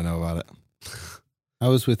don't want to know about it. I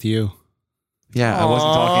was with you. Yeah, I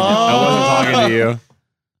wasn't talking to you.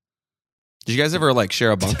 Did you guys ever like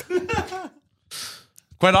share a bunk?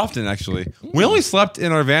 Quite often, actually. We only slept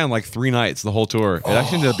in our van like 3 nights the whole tour. It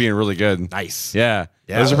actually ended up being really good. Nice. Yeah.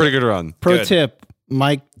 It was a pretty good run. Pro Good. tip: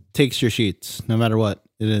 Mike takes your sheets, no matter what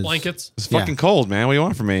it is. Blankets. It's fucking cold, man. What do you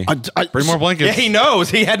want from me? Bring more Yeah, blankets. he knows.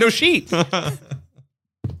 He had no sheet.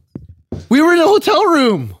 We were in a hotel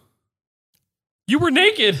room. You were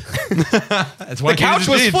naked. That's why The couch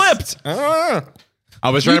was flipped. I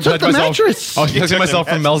was trying You to took protect the myself. mattress. I was protecting myself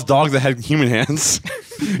from Mel's dog that had human hands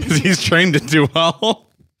because he's trained to do well.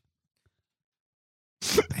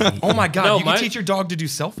 Oh my god! No, you my- can teach your dog to do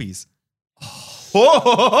selfies.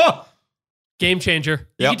 Oh. Game changer.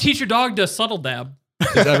 You Yep. can teach your dog to subtle dab.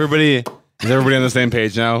 Is everybody on the same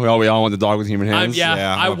page now? We all want the dog with human hands.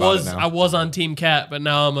 Yeah, I'm about it now. I was on Team Cat, but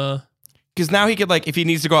now I'm a. Because now he could like, if he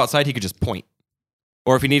needs to go outside, he could just point.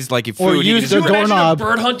 Or if he needs like, if Or food, he use can the just Imagine a doorknob.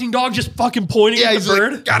 bird hunting dog just fucking pointing at the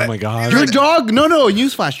bird. got Oh my god. Your dog, no,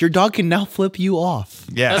 newsflash. Your dog can now flip you off.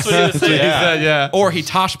 Yeah, That's what he was saying. Yeah. Or he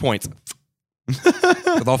tosh points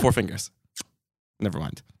with all 4 fingers. Never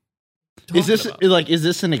mind. Is this is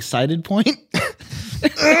this an excited point?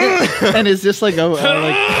 And is this like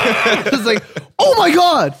it's like, oh my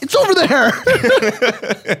god, it's over there.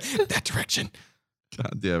 That direction.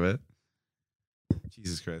 God damn it.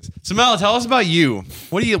 Jesus Christ. So Mel, tell us about you.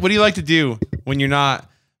 What do you like to do when you're not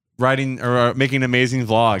writing or making amazing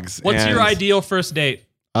vlogs? What's your And ideal first date?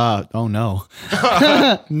 Oh no.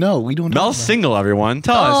 No, we don't know. Mel's single, everyone.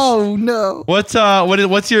 Tell us. Oh no. What's your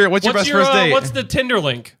best first date? What's the Tinder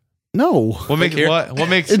link? No. what makes here. what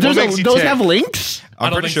makes Those you those tick? have links? I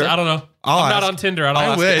I'm don't pretty think sure. so. I don't know. I'll I'm not ask. on Tinder. I don't. I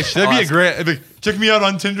ask wish. it. That'd I'll be a ask great. It'd be, check me out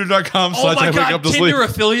on tinder.com. Oh my I wake god, up to Tinder sleep.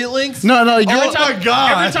 affiliate links. No, Every you're time, my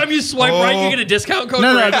God. Every time you swipe right, you get a discount code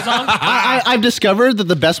No, for no. Amazon. I've discovered that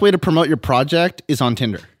the best way to promote your project is on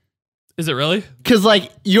Tinder. Is it really? Because like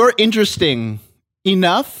you're interesting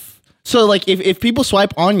enough. So like if people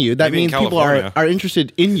swipe on you, that Maybe in means people California. are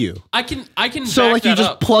interested in you. I can. So back like you that just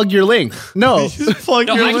up. plug your link. No. Plug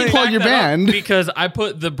No, your I link. can plug back your that up band. because I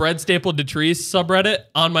put the bread staple Detrice subreddit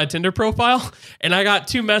on my Tinder profile, and I got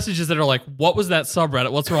 2 messages that are like, "What was that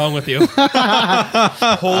subreddit? What's wrong with you?"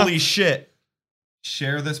 Holy shit.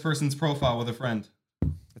 Share this person's profile with a friend.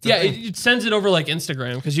 Yeah, it sends it over like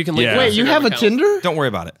Instagram because you can link. Yeah. your Wait, you Instagram have a account. Tinder? Don't worry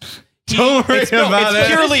about it. Don't worry about it's it.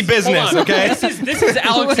 purely Hold business, on. okay? This is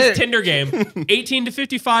Alex's Tinder game. 18 to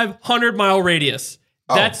 55, 100-mile radius.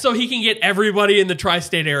 That's so he can get everybody in the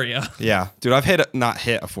tri-state area. Yeah, dude, I've not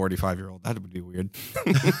hit a 45-year-old. That would be weird.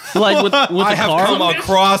 Like with I a have car? come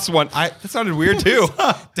across one. That sounded weird too.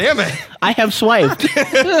 Damn it. I have swiped.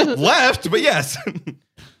 Left, but yes.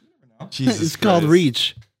 Jesus It's called Christ.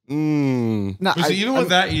 Reach. So even with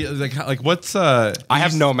that, like what's I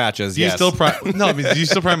have no matches. Do you Yes. still no? I mean, do you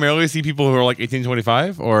still primarily see people who are like 18 to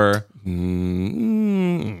 25 or?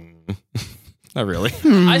 Not really.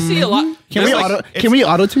 I see a lot. Can we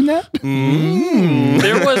auto tune that?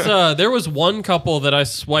 There was one couple that I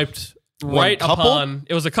swiped right couple? upon.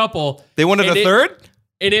 It was a couple. They wanted And a third?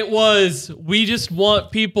 And it was, we just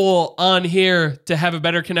want people on here to have a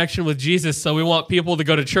better connection with Jesus, so we want people to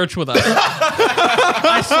go to church with us.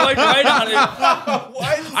 I swiped right on it.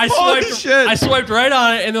 I swiped right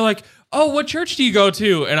on it, and they're like, "Oh, what church do you go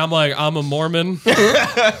to?" And I'm like, "I'm a Mormon."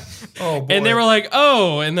 Oh, boy. And they were like,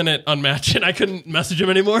 "Oh," and then it unmatched, and I couldn't message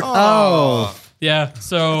them anymore. Oh. Yeah,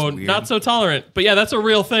 so not so tolerant. But yeah, that's a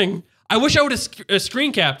real thing. I wish I would have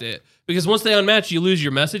screen capped it, because once they unmatch, you lose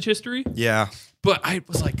your message history. Yeah. But I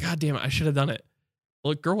was like, God damn it, I should have done it.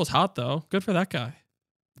 Well, girl was hot though. Good for that guy.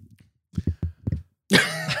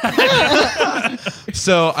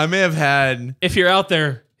 So I may have had. If you're out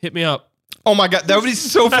there, hit me up. Oh my God. That would be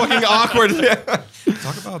so fucking awkward.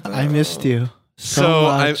 Talk about that. I missed you. So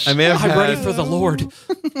much. I may have I'm had. ready for the Lord.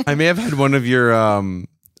 I may have had one of your. I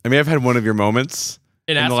may have had one of your moments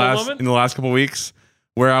An in the asshole last moment? in the last couple weeks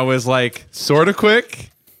where I was like sort of quick,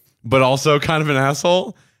 but also kind of an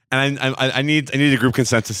asshole. and I need a group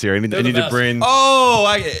consensus here. I need to bring.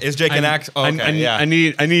 Oh, is Jake an act? Oh, okay, I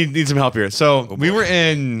need some help here. So we were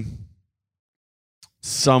in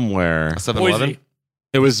somewhere. 7-Eleven.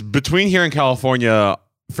 It was between here and California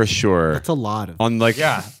for sure. That's a lot of. On like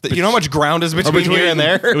Yeah, you know how much ground is between here and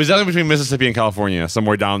there? It was definitely between Mississippi and California,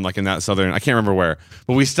 somewhere down like in that southern. I can't remember where,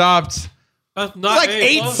 but we stopped. Not like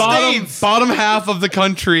 8 states. Bottom half of the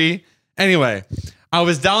country. Anyway, I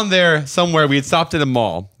was down there somewhere. We had stopped at a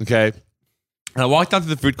mall. Okay, and I walked down to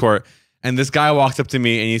the food court, and this guy walks up to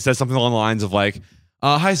me and he says something along the lines of like,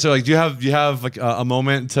 "Hi, sir. Like, do you have like a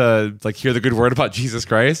moment to like hear the good word about Jesus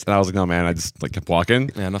Christ?" And I was like, "No, man. I just like kept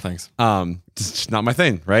walking. Yeah, no thanks. Just not my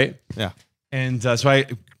thing, right?" Yeah. And so I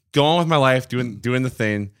go on with my life, doing the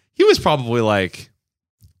thing. He was probably like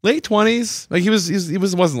late 20s. Like he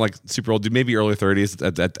wasn't like super old, dude. Maybe early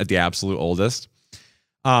 30s at the absolute oldest.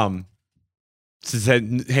 So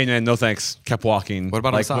said, "Hey man, no thanks." Kept walking. What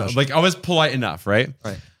about a like massage? like I was polite enough, right?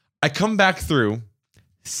 Right. I come back through,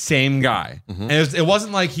 same guy, and it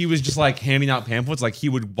wasn't like he was just like handing out pamphlets. Like he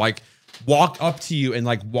would like walk up to you and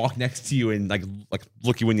like walk next to you and like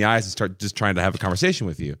look you in the eyes and start just trying to have a conversation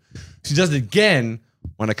with you. She does it again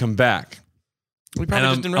when I come back. We probably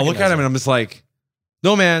just didn't I look at him and I'm just like,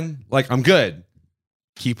 "No man, like I'm good.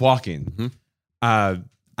 Keep walking." I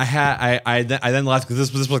then left because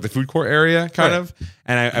this was like the food court area kind of,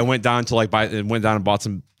 and I went down to like and bought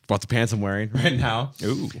some pants I'm wearing right now.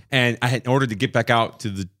 Ooh. And I had in order to get back out to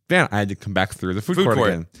the van, I had to come back through the food court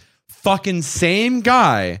again. Fucking same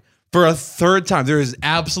guy for a third time. There is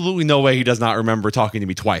absolutely no way he does not remember talking to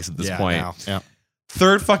me twice at this point. Yeah.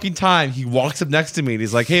 Third fucking time, he walks up next to me and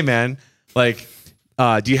he's like, "Hey man, like,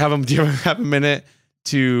 do you have a minute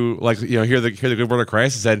to like hear the good word of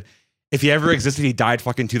Christ?" I said, "If he ever existed, he died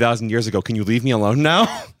fucking 2,000 years ago. Can you leave me alone now?"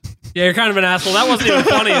 Yeah, you're kind of an asshole. That wasn't even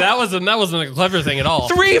funny. That wasn't a clever thing at all.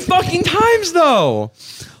 3 fucking times though.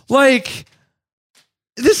 Like,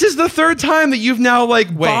 this is the third time that you've now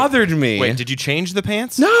like bothered me. Wait, did you change the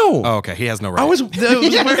pants? No. Oh, okay. He has no right. I was wearing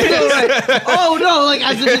Oh no! Like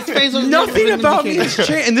as if his face was nothing about me has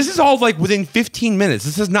changed, and this is all like within 15 minutes.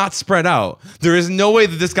 This is not spread out. There is no way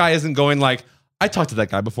that this guy isn't going like, "I talked to that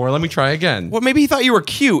guy before. Let me try again." Well, maybe he thought you were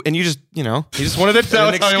cute, and you just, he just wanted it.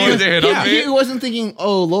 That was how he wanted to hit on me. He wasn't thinking,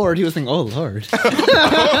 "Oh Lord." He was thinking, "Oh Lord."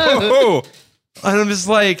 Oh, And I'm just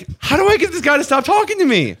like, how do I get this guy to stop talking to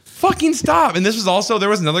me? Fucking stop. And this was also, there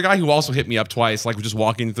was another guy who also hit me up twice, like just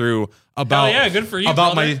walking through about, Hell yeah, good for you,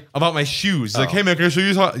 about brother. my shoes. He's like, "Hey man, can I show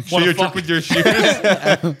you a trick with your shoes?"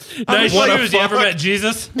 Nice what shoes. a You ever fuck. met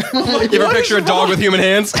Jesus? you ever picture a dog with human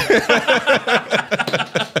hands?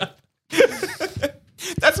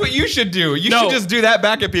 That's what you should do. You should just do that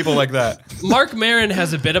back at people like that. Mark Maron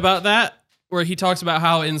has a bit about that where he talks about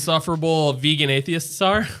how insufferable vegan atheists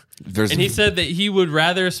are. And he said that he would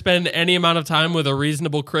rather spend any amount of time with a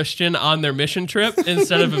reasonable Christian on their mission trip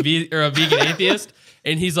instead of a vegan atheist.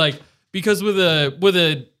 And he's like, because with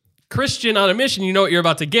a Christian on a mission, you know what you're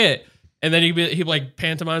about to get. And then he like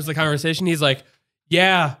pantomimes the conversation. He's like,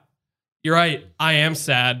 "Yeah, you're right. I am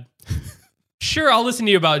sad. Sure, I'll listen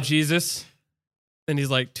to you about Jesus." Then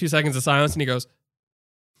he's like 2 seconds of silence and he goes,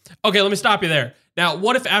 "Okay, let me stop you there. Now,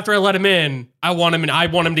 what if after I let him in, I want him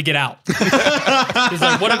to get out?" He's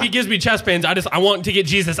like, "What if he gives me chest pains? I want to get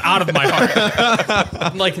Jesus out of my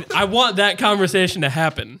heart." Like, I want that conversation to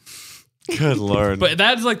happen. Good Lord. But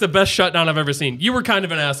that's like the best shutdown I've ever seen. You were kind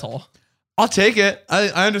of an asshole. I'll take it.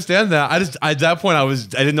 I understand that. At that point I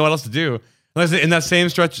didn't know what else to do. Like I said, in that same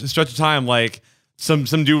stretch of time, like some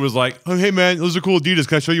dude was like, "Oh hey man, those are cool Adidas.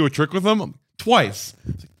 Can I show you a trick with them?" Twice.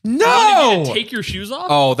 No. Wanted you to take your shoes off?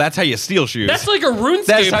 Oh, that's how you steal shoes. That's like a RuneScape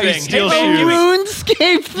That's how you thing. steal man, shoes.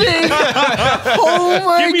 RuneScape thing. Oh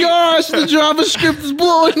my Give me- gosh, the JavaScript is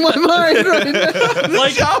blowing my mind right now.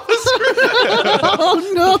 Like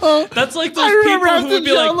Oh no. that's like I those remember people I who had would to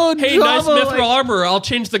be like, download "Hey, nice Java, mithril armor. I'll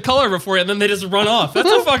change the color before you," and then they just run off. That's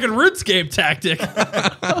a fucking RuneScape tactic.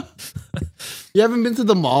 You haven't been to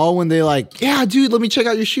the mall when they like, "Yeah, dude, let me check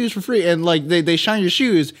out your shoes for free," and like they shine your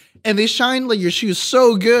shoes, and they shine like your shoes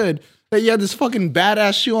so good that you have this fucking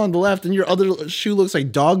badass shoe on the left, and your other shoe looks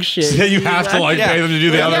like dog shit. Yeah, you have to like pay them to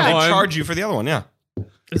do the other They one. charge you for the other one, yeah.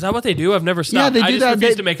 Is that what they do? I've never stopped. they I do just that.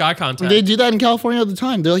 refuse They- to make eye contact. They do that in California all the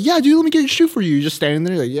time. They're like, "Yeah, dude, let me get your shoe for you." You're just standing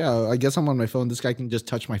there, like, "Yeah, I guess I'm on my phone. This guy can just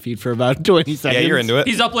touch my feet for about 20 seconds." Yeah, you're into it.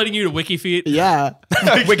 He's uploading you to WikiFeet. Yeah.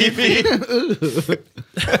 WikiFeet.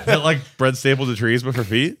 Like bread stapled to trees but for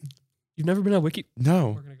feet? You've never been on Wiki?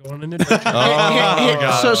 No. We're gonna go on an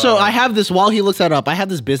adventure. So I have this, while he looks that up, I have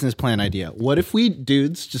this business plan idea. What if we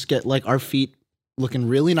dudes just get like our feet looking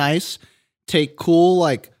really nice, take cool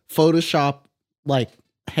like Photoshop like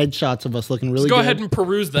headshots of us looking really Go good. ahead and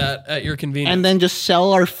peruse that at your convenience. And then just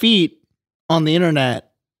sell our feet on the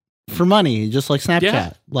internet for money, just like Snapchat,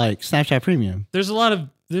 Yeah. like Snapchat Premium. there's a lot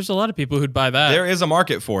of people who'd buy that. There is a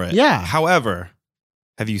market for it. Yeah. However,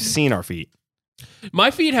 have you seen our feet?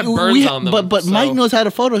 My feet have burns on them. But so- Mike knows how to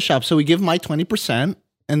Photoshop, so we give Mike 20%,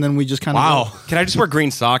 and then we just kind of Wow. Can I just wear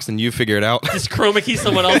green socks and you figure it out? Just chroma key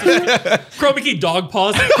someone else's chroma key dog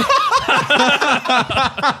paws.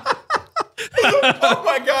 Oh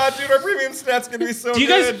my god, dude, our premium snap's gonna be so Do you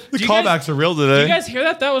guys? The do you guys- callbacks are real Do today. you guys hear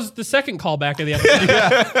that? That was the second callback of the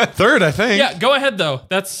episode. Third, I think. Yeah, go ahead though.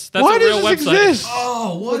 That's Why a real does this website. exist?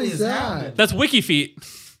 Oh, what is that? That's WikiFeet.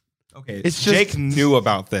 Okay, It's Jake just- knew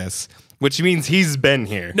about this, which means he's been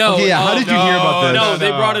here. No. Okay, yeah, how did you hear about this? No, they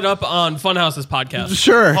brought it up on Funhouse's podcast.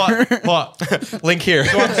 Sure. But Link here.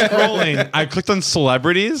 so I'm scrolling. I clicked on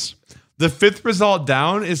celebrities. The fifth result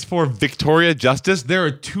down is for Victoria Justice. There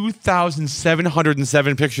are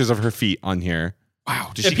 2,707 pictures of her feet on here.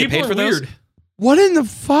 Wow, did Yeah, she get people paid are for those? weird. What in the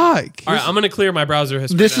fuck? All right, I'm gonna clear my browser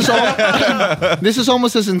history. This now. is all. This is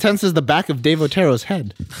almost as intense as the back of Dave Otero's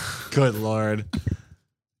head. Good lord.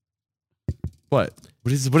 What?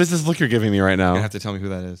 What is this look you're giving me right You now? have to tell me who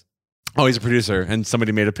that is. Oh, he's a producer, and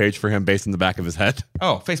somebody made a page for him based on the back of his head.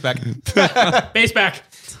 Oh, face back. Base back.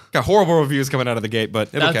 Got horrible reviews coming out of the gate, but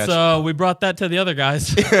it'll That's catch. we brought that to the other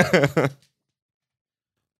guys.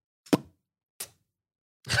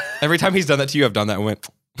 Every time he's done that to you, I've done that and went,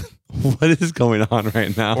 What is going on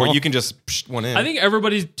right now? or you can just psh one in. I think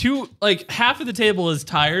everybody's half of the table is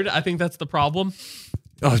tired. I think that's the problem.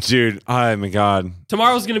 Oh, dude. Oh my god.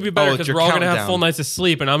 Tomorrow's gonna be better it's because your we're all gonna have countdown. full nights of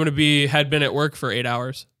sleep, and I'm gonna had been at work for 8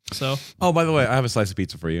 hours. So Oh, by the way, I have a slice of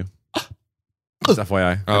pizza for you. Just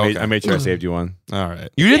FYI. Oh, okay. I made sure I saved you one. All right.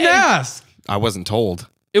 You didn't Yay. ask. I wasn't told.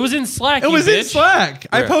 it was in Slack. It you was in bitch. Slack.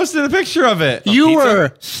 I Where? posted a picture of it. You pizza?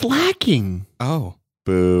 were slacking. Oh.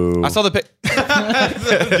 Boo. I saw the pic.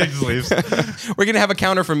 Jake just leaves. We're going to have a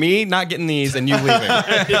counter for me not getting these and you leaving.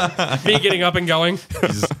 Me getting up and going.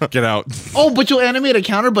 Just get out. Oh, but you'll animate a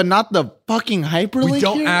counter, but not the fucking hyperlink. We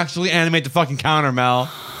don't here? actually animate the fucking counter,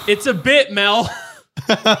 Mel. It's a bit, Mel.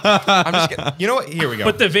 I'm just kidding. You know what? Here we go.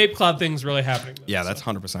 But the vape cloud thing's really happening. though, yeah, so. that's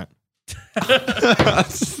 100%.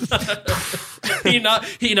 He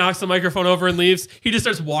knocks the microphone over and leaves. He just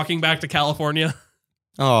starts walking back to California.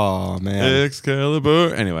 Oh, man.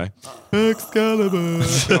 Excalibur. Anyway. Excalibur.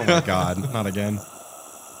 Oh, my God. Not again.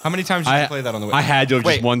 How many times did you play that on the way? I had to have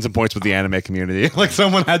Wait. just won some points with the anime community. Like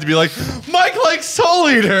someone had to be like, Mike likes Soul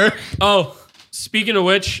Eater. Oh, speaking of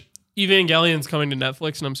which, Evangelion's coming to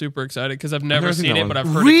Netflix, and I'm super excited because I've never never seen seen that it, one. but I've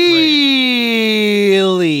heard it's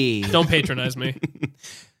Really? great. Don't patronize me.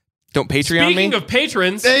 Don't Patreon Speaking me? of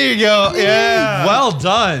patrons, There you go. Yeah. Well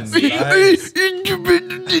done. Nice.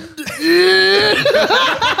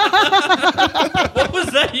 what was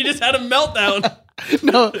that? You just had a meltdown.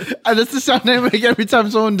 No, that's the sound I make every time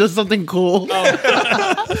someone does something cool.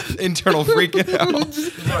 Internal freaking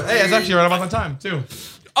out. Hey, it's actually right about the time, too.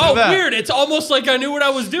 Oh, that. weird. It's almost like I knew what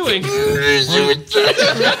I was doing.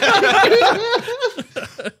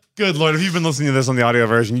 Good Lord. If you've been listening to this on the audio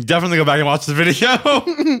version, you definitely go back and watch the video.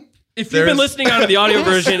 If you've been listening out of the audio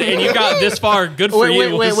version and you got this far, good for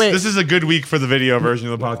you. Wait. This is a good week for the video version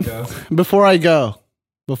of the podcast. Before I go,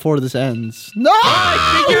 before this ends, no,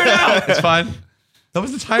 Figure it out. It's fine. That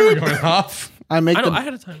was the timer going off. I make I the. know. I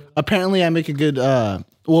had a time. Apparently, I make a good.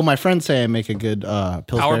 Well, my friends say I make a good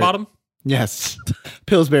Pillsbury. Power bottom. Yes,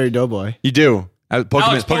 Pillsbury Doughboy. You do. Poke him,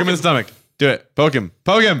 Alex, poke him in poke the stomach. Do it. Poke him.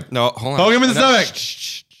 Poke him. No, hold on. Poke him in the No, stomach. shh,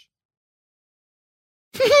 shh, shh.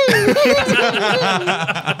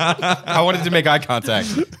 I wanted to make eye contact.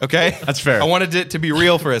 Okay? That's fair. I wanted it to be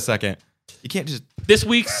real for a second. You can't just. This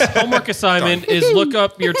week's homework assignment is look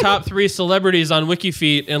up your top 3 celebrities on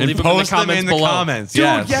WikiFeet and leave them in the post them comments in the below. comments. Dude,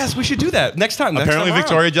 Yes. yes, we should do that. Next time. next Apparently, time around.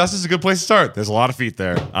 Victoria Justice is a good place to start. There's a lot of feet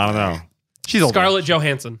there. I don't know. She's old. Scarlett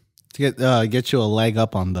Johansson. To get you a leg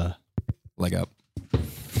up on the. Leg up.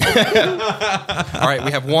 All right,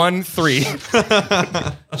 we have 1, 3. Get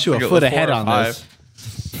you a Look at foot the ahead 4 or on 5. this.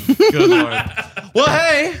 Good Lord. Well,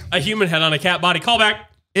 hey, A human head on a cat body. Call back.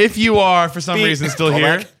 if you are for some Beep. reason still Call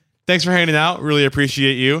here, back. thanks for hanging out. Really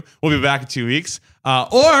appreciate you. We'll be back in 2 weeks.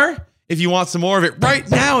 Or if you want some more of it right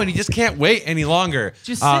now and you just can't wait any longer,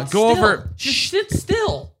 Just go sit still. over. Just sit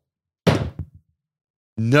still.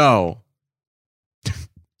 No.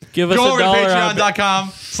 Give us Go over to $1 on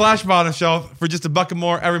patreon.com/bottom shelf for just $1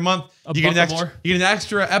 more every month. You get, $1 more? you get an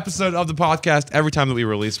extra episode of the podcast every time that we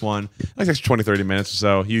release one. Like extra 20, 30 minutes or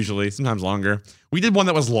so, usually, sometimes longer. We did one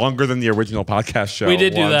that was longer than the original podcast show. We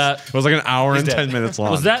did do once. that. It was like an hour and did. 10 minutes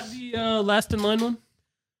long. Was that the last in line one?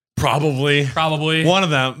 Probably. One of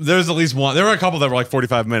them. There's at least one. There were a couple that were like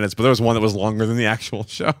 45 minutes, but there was one that was longer than the actual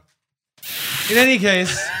show. In any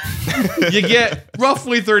case, you get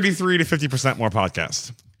roughly 33 to 50% more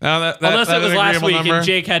podcasts. Unless it was last week and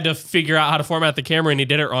Jake had to figure out how to format the camera and he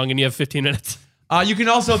did it wrong and you have 15 minutes. You can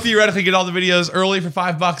also theoretically get all the videos early for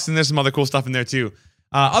 $5, and there's some other cool stuff in there too.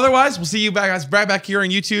 Otherwise, we'll see you guys right back here on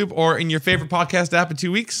YouTube or in your favorite podcast app in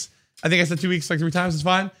 2 weeks. I think I said 2 weeks like 3 times. It's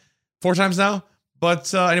fine. 4 times now.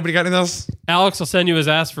 But anybody got anything else? Alex will send you his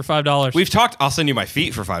ass for $5. We've talked. I'll send you my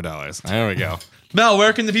feet for $5. There we go. Mel,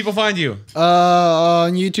 where can the people find you?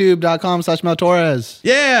 On youtube.com/MelTorres.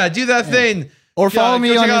 Yeah, do that thing. Or follow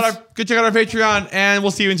me on go check out our Patreon, and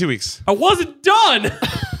we'll see you in 2 weeks. I wasn't done.